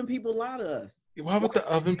the oven people lie to us? Why would the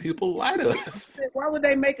oven people lie to us? Why would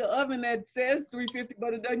they make an oven that says 350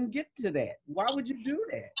 but it doesn't get to that? Why would you do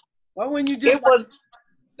that? Why wouldn't you just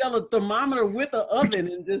sell a thermometer with an oven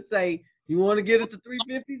and just say, you want to get it to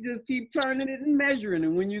 350, just keep turning it and measuring,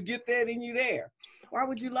 and when you get there, then you're there. Why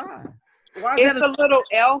would you lie? Why is It's the little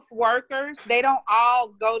elf workers. They don't all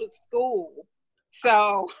go to school.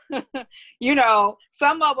 So,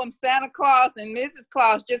 some of them, Santa Claus and Mrs.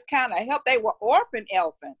 Claus, just kind of helped. They were orphan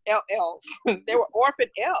elves. They were orphan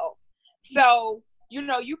elves. So,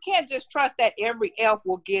 you can't just trust that every elf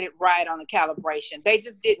will get it right on the calibration. They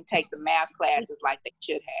just didn't take the math classes like they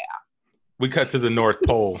should have. We cut to the North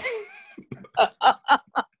Pole.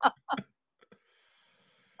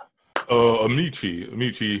 Amici,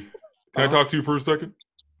 can I talk to you for a second?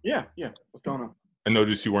 Yeah. What's going on? I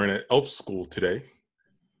noticed you weren't at elf school today.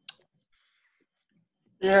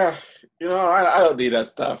 Yeah, I don't need that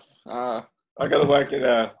stuff. I gotta work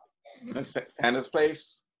at Santa's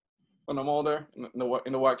place when I'm older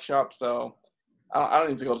in the workshop. So I don't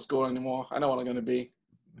need to go to school anymore. I know what I'm gonna be.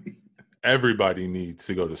 Everybody needs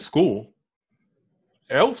to go to school,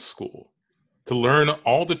 elf school, to learn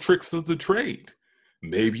all the tricks of the trade.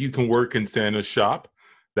 Maybe you can work in Santa's shop.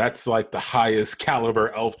 That's like the highest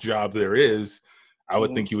caliber elf job there is. I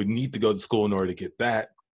would think you would need to go to school in order to get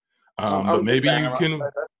that. But maybe you can.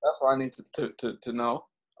 That's what I need to know.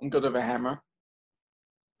 I'm good with a hammer.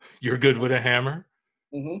 You're good with a hammer?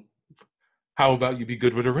 Mm-hmm. How about you be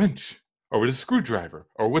good with a wrench or with a screwdriver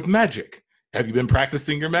or with magic? Have you been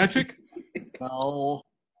practicing your magic? No.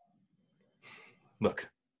 Look,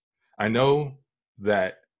 I know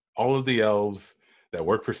that all of the elves that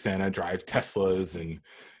work for Santa drive Teslas and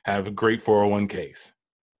have great 401ks.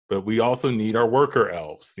 But we also need our worker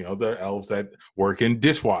elves, the elves that work in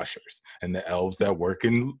dishwashers and the elves that work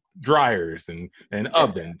in dryers and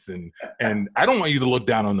ovens. And I don't want you to look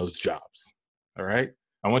down on those jobs, all right?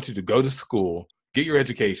 I want you to go to school, get your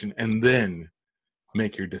education, and then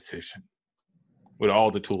make your decision with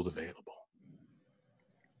all the tools available.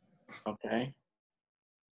 Okay.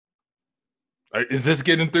 Is this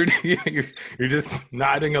getting through to you? You're just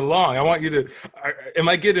nodding along. I want you to, am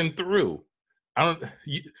I getting through?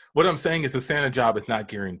 What I'm saying is the Santa job is not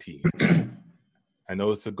guaranteed. I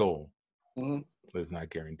know it's a goal, but it's not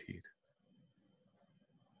guaranteed.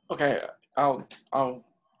 Okay, I'll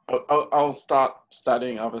start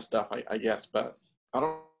studying other stuff, I guess, but I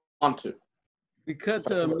don't want to. We cut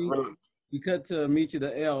to Amici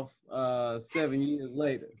the elf 7 years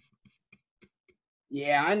later.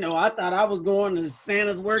 Yeah, I know. I thought I was going to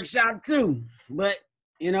Santa's workshop too, but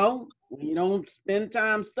when you don't spend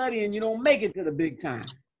time studying, you don't make it to the big time.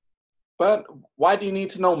 But why do you need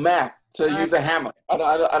to know math to use a hammer? I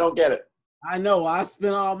don't get it. I know. I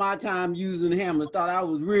spent all my time using hammers. Thought I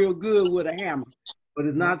was real good with a hammer, but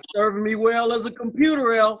it's not serving me well as a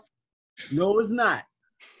computer elf. No, it's not.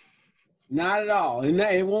 Not at all. And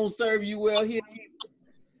it won't serve you well here either.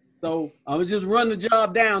 So I was just run the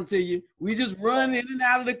job down to you. We just run in and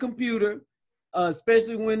out of the computer,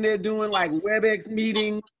 especially when they're doing like WebEx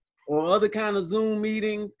meetings or other kind of Zoom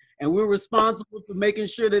meetings, and we're responsible for making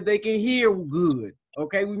sure that they can hear good.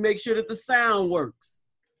 Okay, we make sure that the sound works.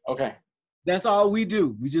 Okay. That's all we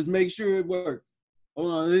do. We just make sure it works.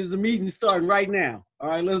 Hold on, there's a meeting starting right now. All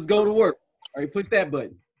right, let's go to work. All right, push that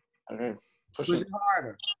button. Okay. Push it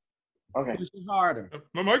harder. Okay. Push it harder.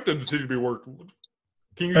 My mic doesn't seem to be working.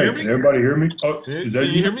 Can you Hey, hear me? can everybody hear me? Oh, is that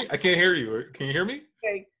Can you hear me? I can't hear you. Can you hear me?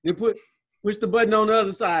 Okay, then push the button on the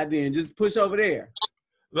other side. Then just push over there.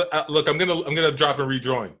 Look, I'm gonna drop and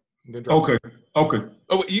rejoin. Okay.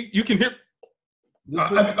 Oh, you can hear.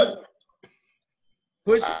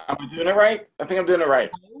 Push. Am I doing it right? I think I'm doing it right.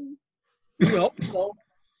 You hope so.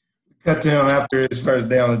 Cut to him after his first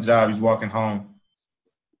day on the job. He's walking home.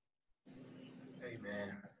 Hey,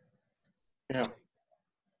 man. Yeah.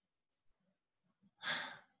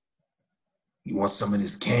 You want some of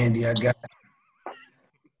this candy I got?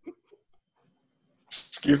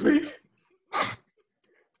 Excuse me?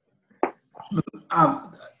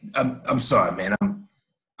 I'm sorry, man.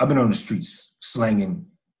 I've been on the streets slanging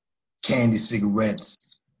candy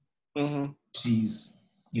cigarettes. Mm-hmm. She's,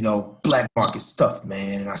 black market stuff,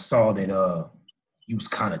 man. And I saw that you was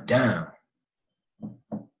kind of down.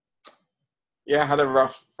 Yeah, I had a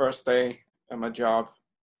rough first day at my job.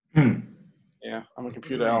 Hmm. Yeah, I'm a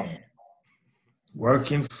computer elf.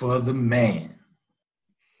 Working for the man.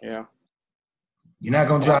 Yeah. You're not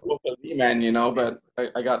gonna drive. I work for Z-Man, but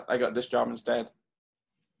I got this job instead.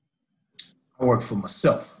 I work for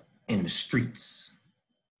myself in the streets.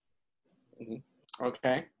 Mm-hmm.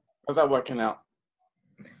 Okay. How's that working out?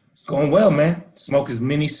 It's going well, man. Smoke as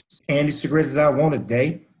many candy cigarettes as I want a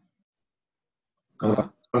day. Go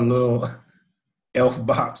to a little elf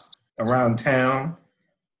bops around town,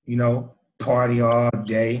 party all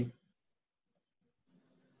day.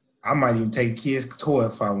 I might even take a kid's toy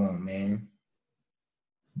if I want, man.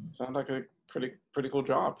 Sounds like a pretty cool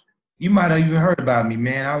job. You might have even heard about me,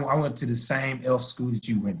 man. I went to the same elf school that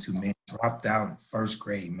you went to, man. Dropped out in first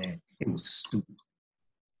grade, man. It was stupid.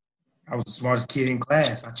 I was the smartest kid in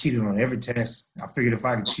class. I cheated on every test. I figured if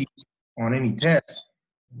I could cheat on any test,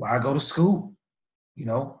 why go to school?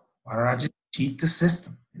 Why don't I just cheat the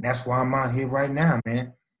system? And that's why I'm out here right now,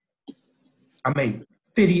 man. I make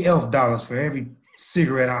 $50 elf for every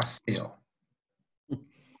cigarette I sell.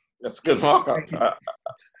 That's a good markup.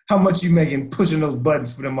 How much you making pushing those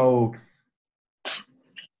buttons for them old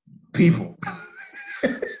people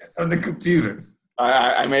on the computer?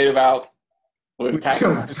 I made about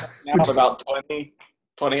about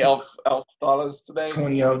 20 elf dollars today.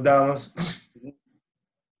 20 elf dollars.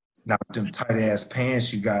 Now them tight ass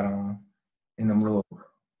pants you got on and them little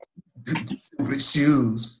stupid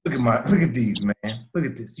shoes. Look at these, man. Look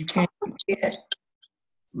at this. You can't get.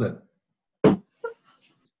 Look.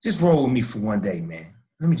 Just roll with me for one day, man.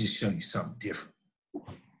 Let me just show you something different.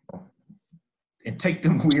 And take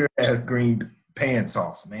them weird ass green pants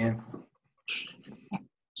off, man.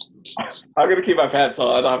 I'm gonna keep my pants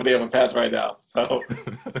on. I don't have any of my pants right now. So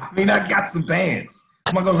I got some pants.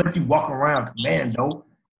 I'm not gonna let you walk around commando.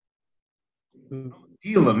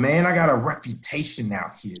 Dealer, man. I got a reputation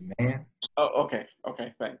out here, man. Oh, okay.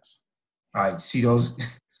 Okay, thanks. All right, see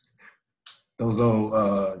those old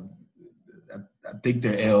I think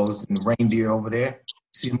they're elves and the reindeer over there.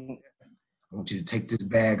 See them? I want you to take this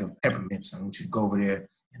bag of peppermints. I want you to go over there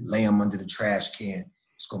and lay them under the trash can.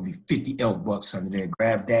 It's going to be 50 elf bucks under there.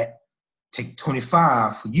 Grab that. Take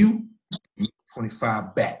 25 for you,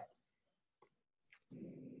 25 back.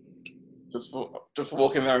 Just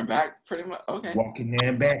walking there and back, pretty much? Okay. Walking there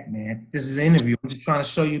and back, man. This is an interview. I'm just trying to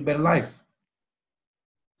show you a better life.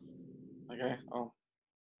 Okay, I'll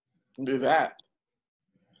do that.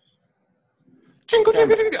 Jingle,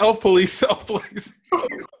 jingle, jingle. Elf police, elf police.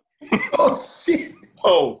 Oh, shit.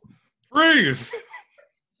 Oh. Freeze.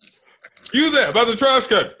 You there, by the trash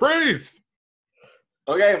can. Freeze.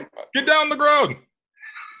 Okay. Get down on the ground.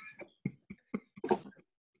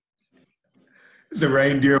 It's a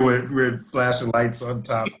reindeer with flashing lights on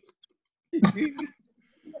top. Hey,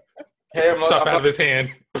 Stuff out of his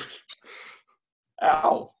hand.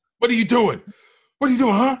 Ow. What are you doing? What are you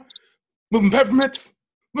doing, huh? Moving peppermints?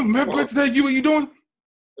 Moving peppermints? Is that you? What you doing?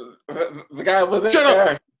 The guy over there. Shut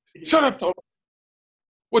up. Shut up.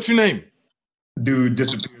 What's your name? Dude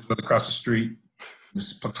disappears across the street.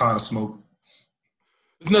 This pecan of smoke.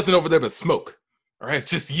 There's nothing over there but smoke. All right,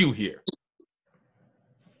 it's just you here.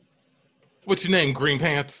 What's your name, Green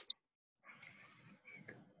Pants?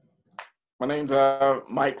 My name's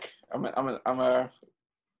Mike. I'm a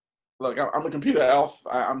computer elf.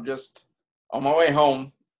 I'm just on my way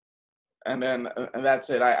home, and that's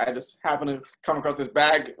it. I just happened to come across this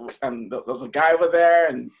bag, and there was a guy over there,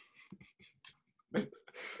 and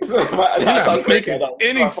you're not making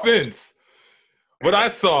any sense. What I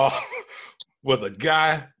saw was a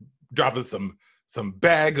guy dropping some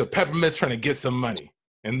bag of peppermints trying to get some money.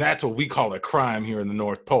 And that's what we call a crime here in the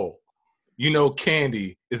North Pole.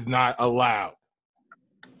 Candy is not allowed.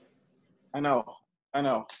 I know.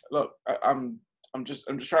 Look, I'm just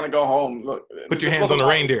trying to go home. Look. Put your hands on the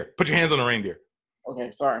reindeer. Put your hands on the reindeer.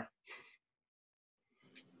 Okay, sorry.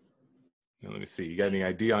 Now, let me see. You got any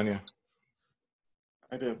ID on you?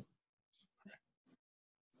 I do.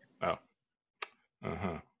 Oh.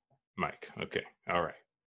 Uh-huh. Mike. Okay. All right.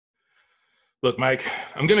 Look, Mike,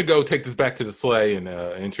 I'm going to go take this back to the sleigh and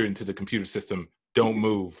enter into the computer system. Don't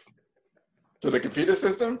move. To the computer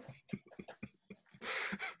system?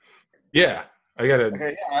 Yeah. I got to...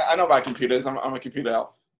 Okay, yeah, I know about computers. I'm a computer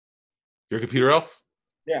elf. You're a computer elf?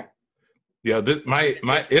 Yeah. Yeah, my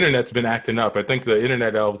internet's been acting up. I think the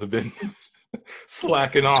internet elves have been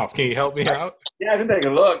slacking off. Can you help me out? Yeah, I can take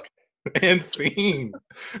a look. And scene.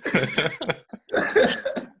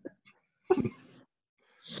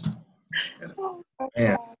 Oh, my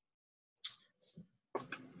Man. God.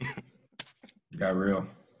 Got real.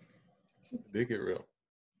 Did get real.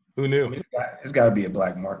 Who I knew? mean, it's got to be a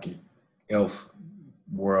black market. Elf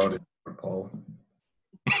world at North Pole.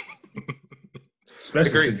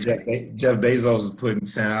 Especially Agreed. since Jeff Bezos is putting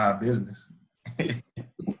Santa out of business.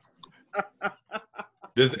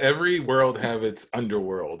 Does every world have its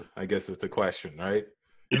underworld? I guess is the question, right?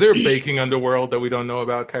 Is there a baking underworld that we don't know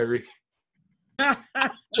about, Kyrie?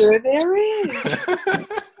 Sure there is.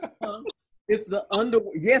 It's the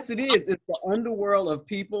yes, it is. It's the underworld of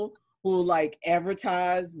people who like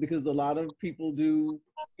advertise, because a lot of people do,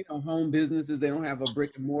 home businesses. They don't have a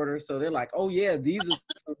brick and mortar. So they're like, oh yeah, these are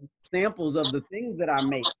some samples of the things that I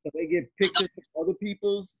make. So they get pictures of other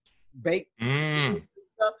people's baked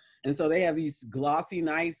stuff. And so they have these glossy,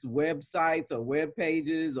 nice websites or web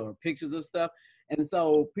pages or pictures of stuff. And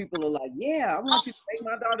so people are like, yeah, I want you to make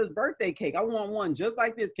my daughter's birthday cake. I want one just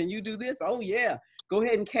like this. Can you do this? Oh yeah. Go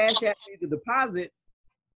ahead and cash out me the deposit,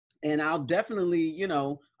 and I'll definitely,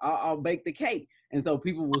 I'll bake the cake. And so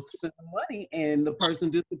people will send the money, and the person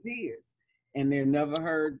disappears, and they're never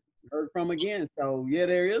heard from again. So yeah,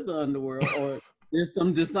 there is an underworld, or there's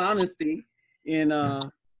some dishonesty in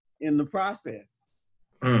the process.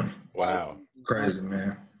 Wow, Crazy,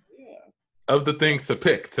 man. Yeah. Of the things to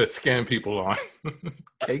pick to scam people on,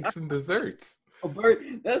 cakes and desserts.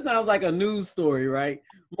 That sounds like a news story, right?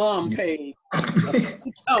 Mom paid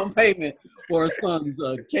down payment for her son's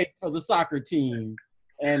cake for the soccer team,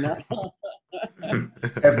 and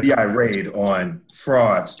FBI raid on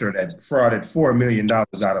fraudster that frauded $4 million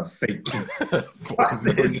out of fake cakes.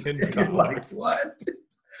 $4 million. Like, what?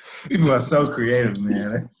 People are so creative,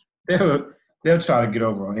 man. They'll try to get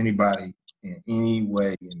over on anybody in any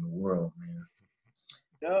way in the world, man.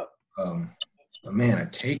 Yep. But man, a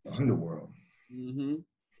cake underworld. Mm-hmm.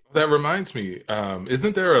 That reminds me,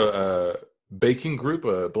 isn't there a baking group,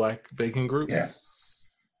 a black baking group?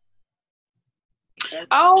 Yes.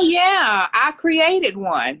 Oh yeah, I created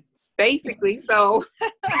one basically. So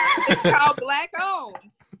it's called Black Owned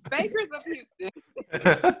Bakers of Houston.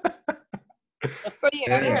 So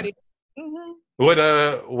yeah, there it is. Mm-hmm.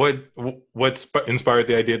 What inspired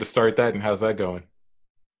the idea to start that, and how's that going?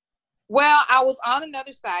 Well, I was on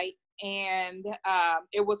another site, and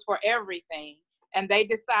it was for everything, and they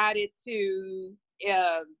decided to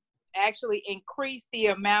actually increase the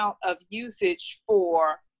amount of usage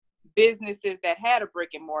for businesses that had a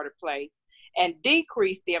brick and mortar place, and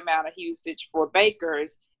decrease the amount of usage for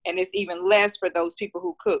bakers, and it's even less for those people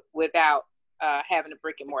who cook without having a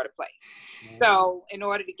brick and mortar place. So in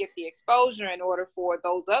order to get the exposure, in order for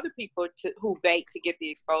those other people who bake to get the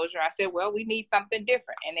exposure, I said, well, we need something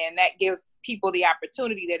different. And then that gives people the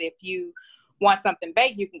opportunity that if you want something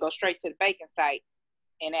baked, you can go straight to the baking site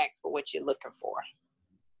and ask for what you're looking for.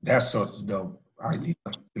 That's such a dope idea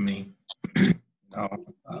to me.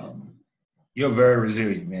 You're very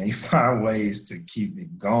resilient, man. You find ways to keep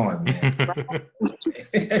it going, man.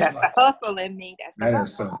 That's the hustle in me. That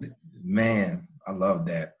is something, man. I love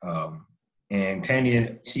that. And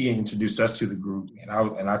Tanya, she introduced us to the group,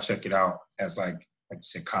 and I check it out as like you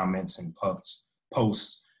said, comments and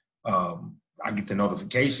posts. I get the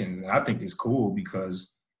notifications, and I think it's cool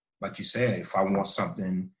because, like you said, if I want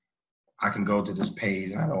something, I can go to this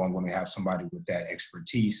page, and I know I'm going to have somebody with that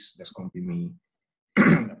expertise that's going to give me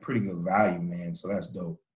a pretty good value, man. So that's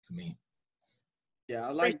dope to me. Yeah,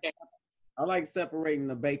 I like separating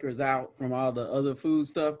the bakers out from all the other food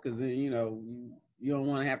stuff, because then you don't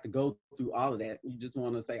want to have to go through all of that. You just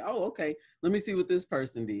want to say, oh, okay, let me see what this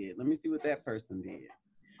person did. Let me see what that person did.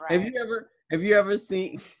 Right. Have you ever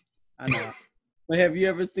seen, I know, but have you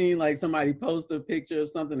ever seen like somebody post a picture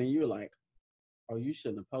of something and you're like, oh, you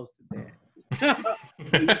shouldn't have posted that.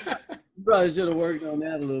 You probably should have worked on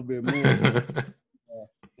that a little bit more.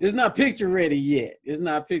 It's not picture ready yet. It's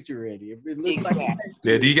not picture ready. If it looks like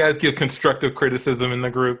yeah, do you guys give constructive criticism in the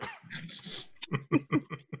group?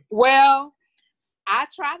 Well, I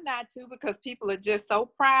try not to, because people are just so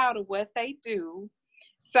proud of what they do.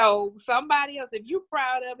 So somebody else, if you're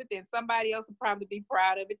proud of it, then somebody else will probably be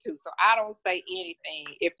proud of it too. So I don't say anything.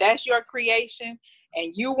 If that's your creation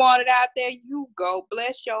and you want it out there, you go.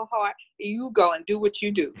 Bless your heart. You go and do what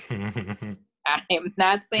you do. I am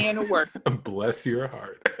not saying a word. Bless your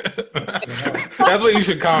heart. That's what you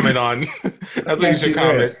should comment on. That's what you should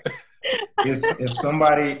comment.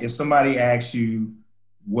 If somebody asks you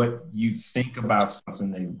what you think about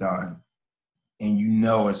something they've done, and you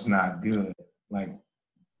know it's not good, like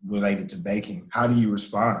related to baking, how do you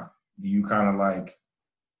respond? Do you kind of like,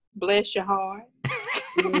 bless your heart?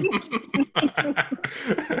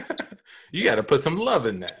 You got to put some love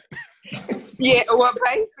in that. Yeah, well,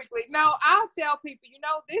 basically, no, I'll tell people,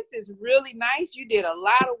 this is really nice. You did a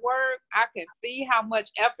lot of work. I can see how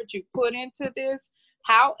much effort you put into this.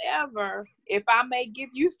 However, if I may give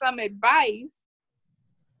you some advice,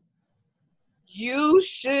 you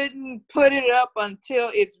shouldn't put it up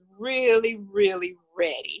until it's really, really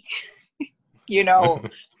ready.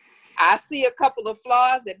 I see a couple of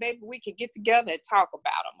flaws that maybe we can get together and talk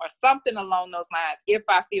about them or something along those lines if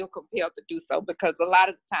I feel compelled to do so, because a lot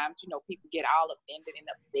of the times, people get all offended and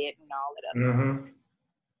upset and all of that. Mm-hmm.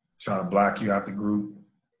 Trying to block you out the group.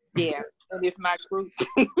 Yeah, and it's my group.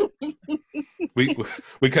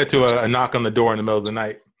 we cut to a knock on the door in the middle of the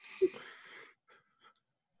night.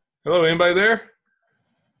 Hello, anybody there?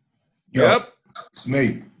 Yep. It's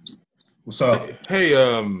me. What's up? Hey,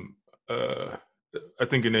 I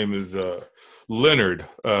think your name is Leonard.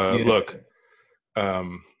 Look,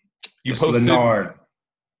 you it's posted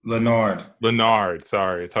Leonard.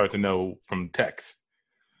 Sorry, it's hard to know from text.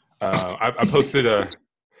 I posted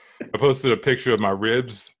a picture of my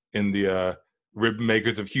ribs in the Rib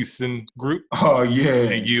Makers of Houston group. Oh yeah.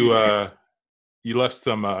 And you left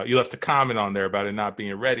a comment on there about it not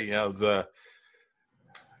being ready. I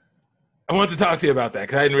wanted to talk to you about that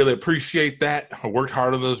because I didn't really appreciate that. I worked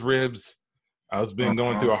hard on those ribs. I was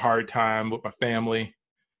going through a hard time with my family.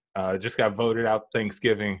 Just got voted out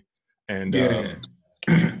Thanksgiving, and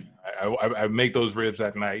I made those ribs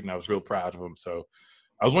that night, and I was real proud of them. So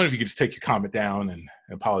I was wondering if you could just take your comment down and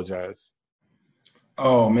apologize.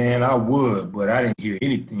 Oh man, I would, but I didn't hear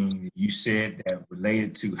anything that you said that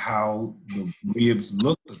related to how the ribs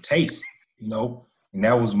look or taste. And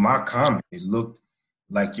that was my comment. It looked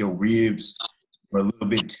like your ribs were a little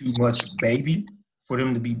bit too much baby for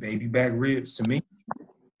them to be baby back ribs to me.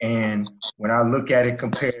 And when I look at it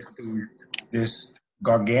compared to this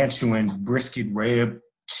gargantuan brisket rib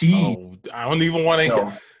cheese, I don't even want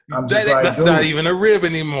to. That's dude, not even a rib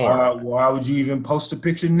anymore. Why would you even post a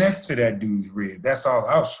picture next to that dude's rib? That's all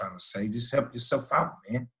I was trying to say. Just help yourself out,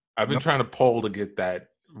 man. I've been trying to poll to get that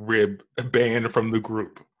rib banned from the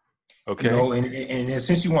group. Okay. And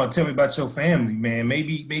since you want to tell me about your family, man,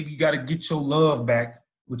 maybe you got to get your love back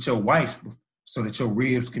with your wife so that your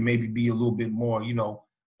ribs can maybe be a little bit more,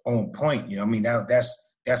 on point.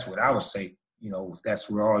 That's what I would say. If that's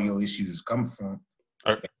where all your issues is coming from.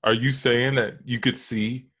 Are you saying that you could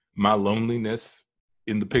see my loneliness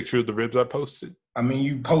in the picture of the ribs I posted? I mean,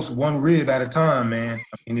 you post one rib at a time, man.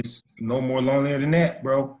 I mean, it's no more lonelier than that,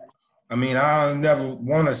 bro. I mean, I never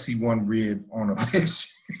want to see one rib on a picture.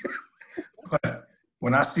 But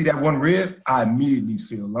when I see that one rib, I immediately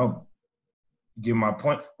feel lonely. Get my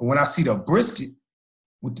point? But when I see the brisket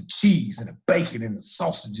with the cheese and the bacon and the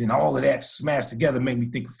sausage and all of that smashed together, make me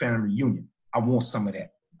think of family reunion. I want some of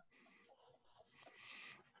that.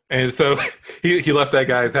 And so he left that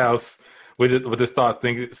guy's house with this thought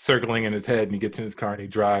circling in his head, and he gets in his car and he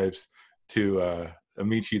drives to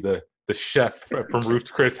Amici, the chef from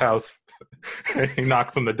Ruth Chris' house. He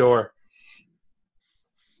knocks on the door.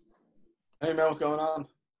 Hey man, what's going on?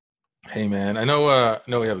 Hey man, I know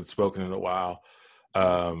we haven't spoken in a while,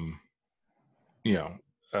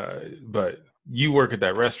 but you work at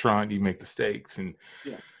that restaurant. You make the steaks, and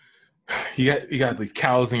you got these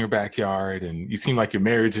cows in your backyard, and you seem like your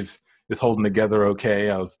marriage is holding together okay.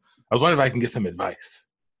 I was wondering if I can get some advice.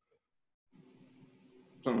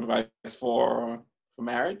 Some advice for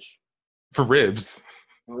marriage? For ribs.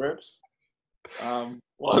 For ribs?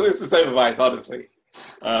 Well, it's the same advice, honestly.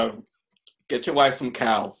 Get your wife some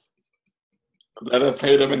cows. Let her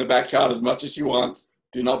pay them in the backyard as much as she wants.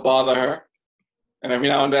 Do not bother her. And every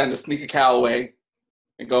now and then, just sneak a cow away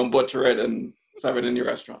and go and butcher it and serve it in your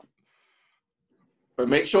restaurant. But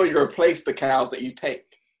make sure you replace the cows that you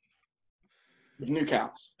take with new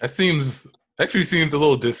cows. That actually seems a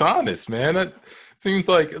little dishonest, man. That seems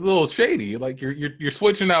like a little shady. Like you're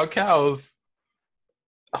switching out cows,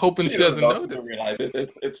 hoping she doesn't notice. Realize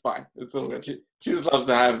it. It's fine. It's all good. She just loves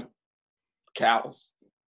to have cows.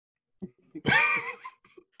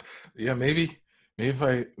 Yeah, maybe if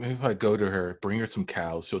I go to her, bring her some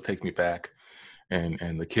cows, she'll take me back,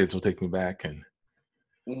 and the kids will take me back. And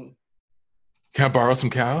can I borrow some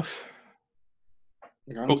cows?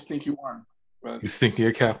 I'm gonna sneak you one. You sneak me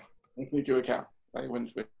a cow. I'll sneak you a cow. Like when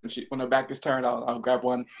her back is turned, I'll grab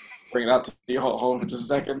one, bring it out to you. Hold on just a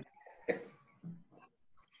second.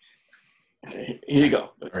 Okay, here you go.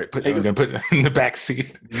 All right, I'm gonna put it in the back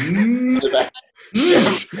seat. This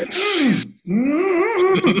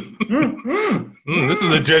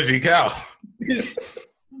is a judgy cow.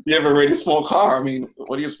 You have a really small car. I mean,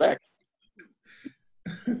 what do you expect?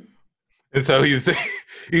 And so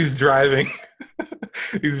he's driving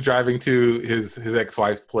He's driving to his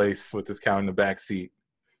ex-wife's place with his cow in the back seat.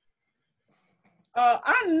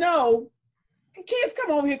 I know. Kids,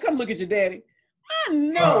 come over here. Come look at your daddy. I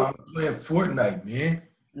know. I'm playing Fortnite, man.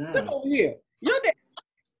 Come over here. Your dad,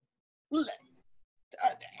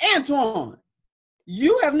 Antoine,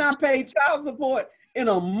 you have not paid child support in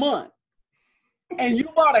a month, and you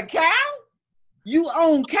bought a cow. You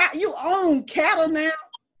own cattle now.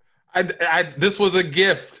 This was a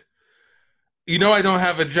gift. You know, I don't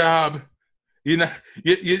have a job. You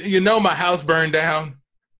know, my house burned down.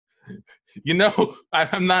 You know,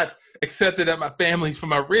 I'm not accepted at my family for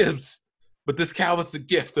my ribs, but this cow was a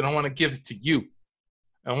gift, and I want to give it to you.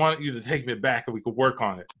 I want you to take me back, and we could work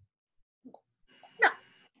on it.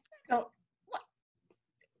 No.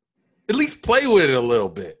 At least play with it a little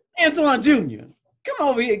bit. Antoine Jr., come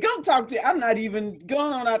over here. Go talk to. I'm not even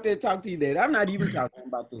going on out there to talk to you, Dad. I'm not even talking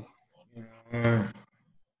about this.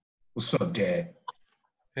 What's up, Dad?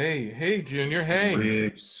 Hey, Junior. Hey.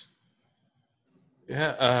 Ribs.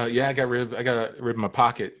 Yeah, I got rib. I got a rib in my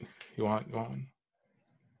pocket. You want one?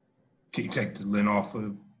 Can you take the lint off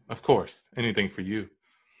of? Of course. Anything for you.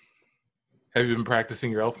 Have you been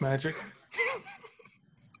practicing your elf magic?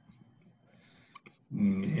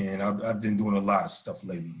 Man, I've been doing a lot of stuff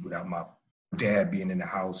lately without my dad being in the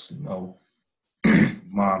house. You know,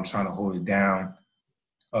 Mom trying to hold it down.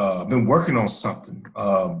 I've been working on something.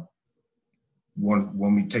 Want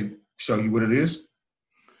me to show you what it is?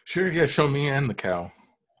 Sure, yeah, show me and the cow.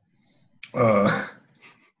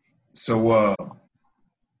 So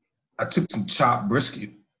I took some chopped brisket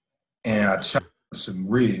and I chopped some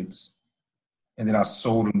ribs, and then I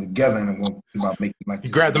sewed them together, and I'm going to about making like. You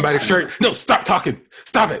grabbed them by the shirt. No, stop talking.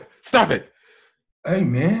 Stop it. Hey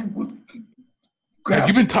man, have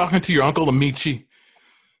you been talking to your Uncle Amici?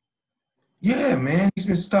 Yeah, man, he's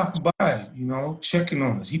been stopping by, you know, checking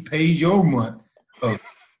on us. He paid your month of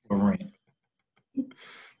rent.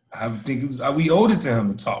 I think we owed it to him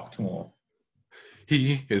to talk to him.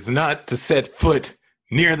 He is not to set foot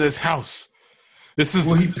near this house. This is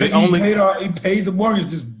he paid the mortgage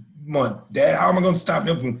this month. Dad, how am I going to stop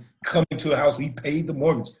him from coming to the house? He paid the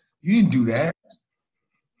mortgage. You didn't do that.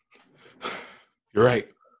 You're right.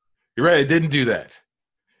 I didn't do that.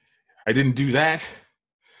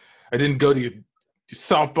 I didn't go to your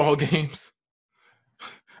softball games.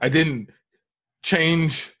 I didn't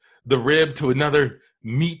change the rib to another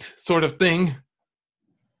meat sort of thing.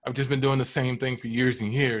 I've just been doing the same thing for years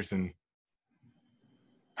and years, and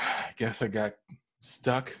I guess I got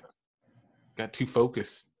stuck, got too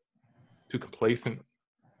focused, too complacent,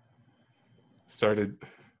 started,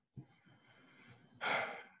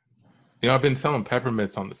 I've been selling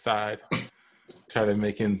peppermints on the side, try to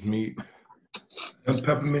make ends meet. Them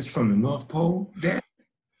peppermints from the North Pole, Dad?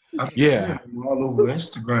 I've Yeah. seen them all over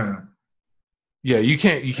Instagram. Yeah, you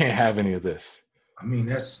can't have any of this. I mean,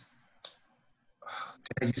 Dad,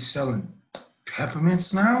 you selling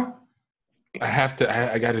peppermints now?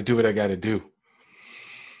 I got to do what I got to do.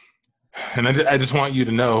 And I just want you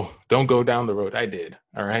to know, don't go down the road I did,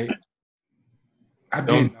 all right? I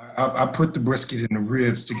did. I put the brisket and the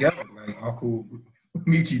ribs together like Uncle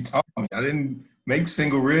Michi taught me. I didn't make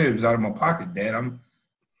single ribs out of my pocket, Dad. I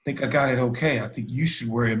think I got it okay. I think you should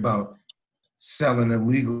worry about selling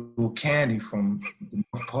illegal candy from the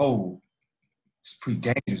North Pole. It's pretty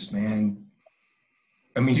dangerous, man.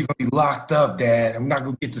 I mean, you're going to be locked up, Dad. I'm not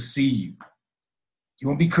going to get to see you. You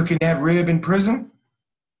won't be cooking that rib in prison?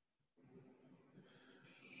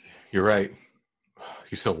 You're right.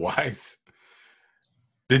 You're so wise.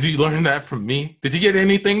 Did you learn that from me? Did you get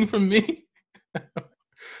anything from me?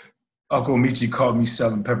 Uncle Michi caught me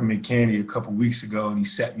selling peppermint candy a couple weeks ago, and he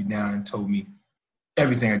sat me down and told me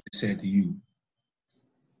everything I just said to you.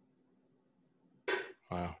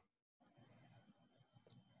 Wow.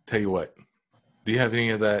 Tell you what, do you have any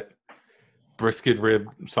of that brisket rib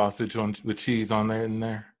sausage with cheese on there in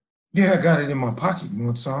there? Yeah, I got it in my pocket. You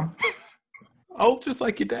want some? Oh, just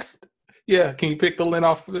like your dad. Yeah, can you pick the lint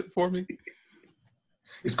off of it for me?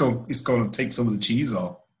 It's gonna take some of the cheese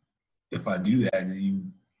off. If I do that,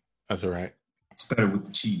 That's all right. It's better with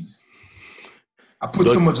the cheese. I put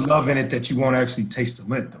so much love in it that you won't actually taste the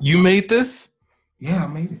lint, though. You made this? Yeah, I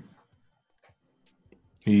made it.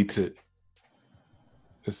 He eats it.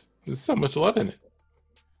 There's so much love in it.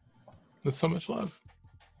 There's so much love.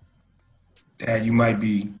 Dad, you might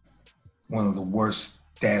be one of the worst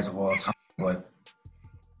dads of all time, but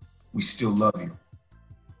we still love you.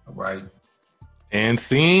 All right? And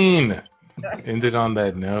scene. Ended on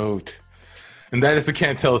that note. And that is the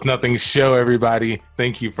Can't Tell Us Nothing show, everybody.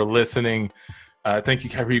 Thank you for listening. Thank you,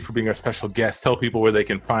 Kyrie, for being our special guest. Tell people where they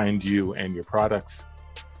can find you and your products.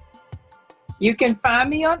 You can find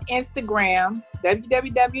me on Instagram,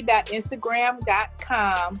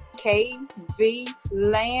 www.instagram.com,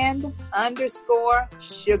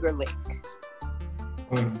 kvland_sugarlink.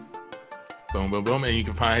 Boom, boom, boom. And you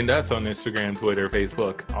can find us on Instagram, Twitter,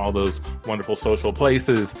 Facebook, all those wonderful social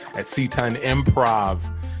places at C-Ton Improv.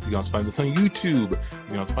 You can also find us on YouTube. You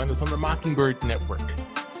can also find us on the Mockingbird Network,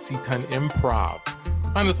 C-Ton Improv.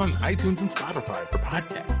 Find us on iTunes and Spotify for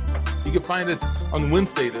podcasts. You can find us on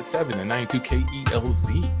Wednesdays at 7 at 92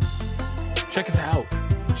 KELZ. Check us out.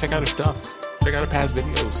 Check out our stuff. Check out our past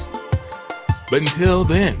videos. But until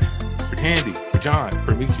then, for Tandy, for John,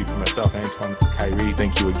 for Michi, for myself, Antoine, for Kyrie,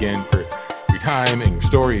 thank you again for your time and your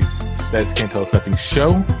stories. That is Can't Tell Us Nothing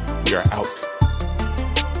Show. We are out.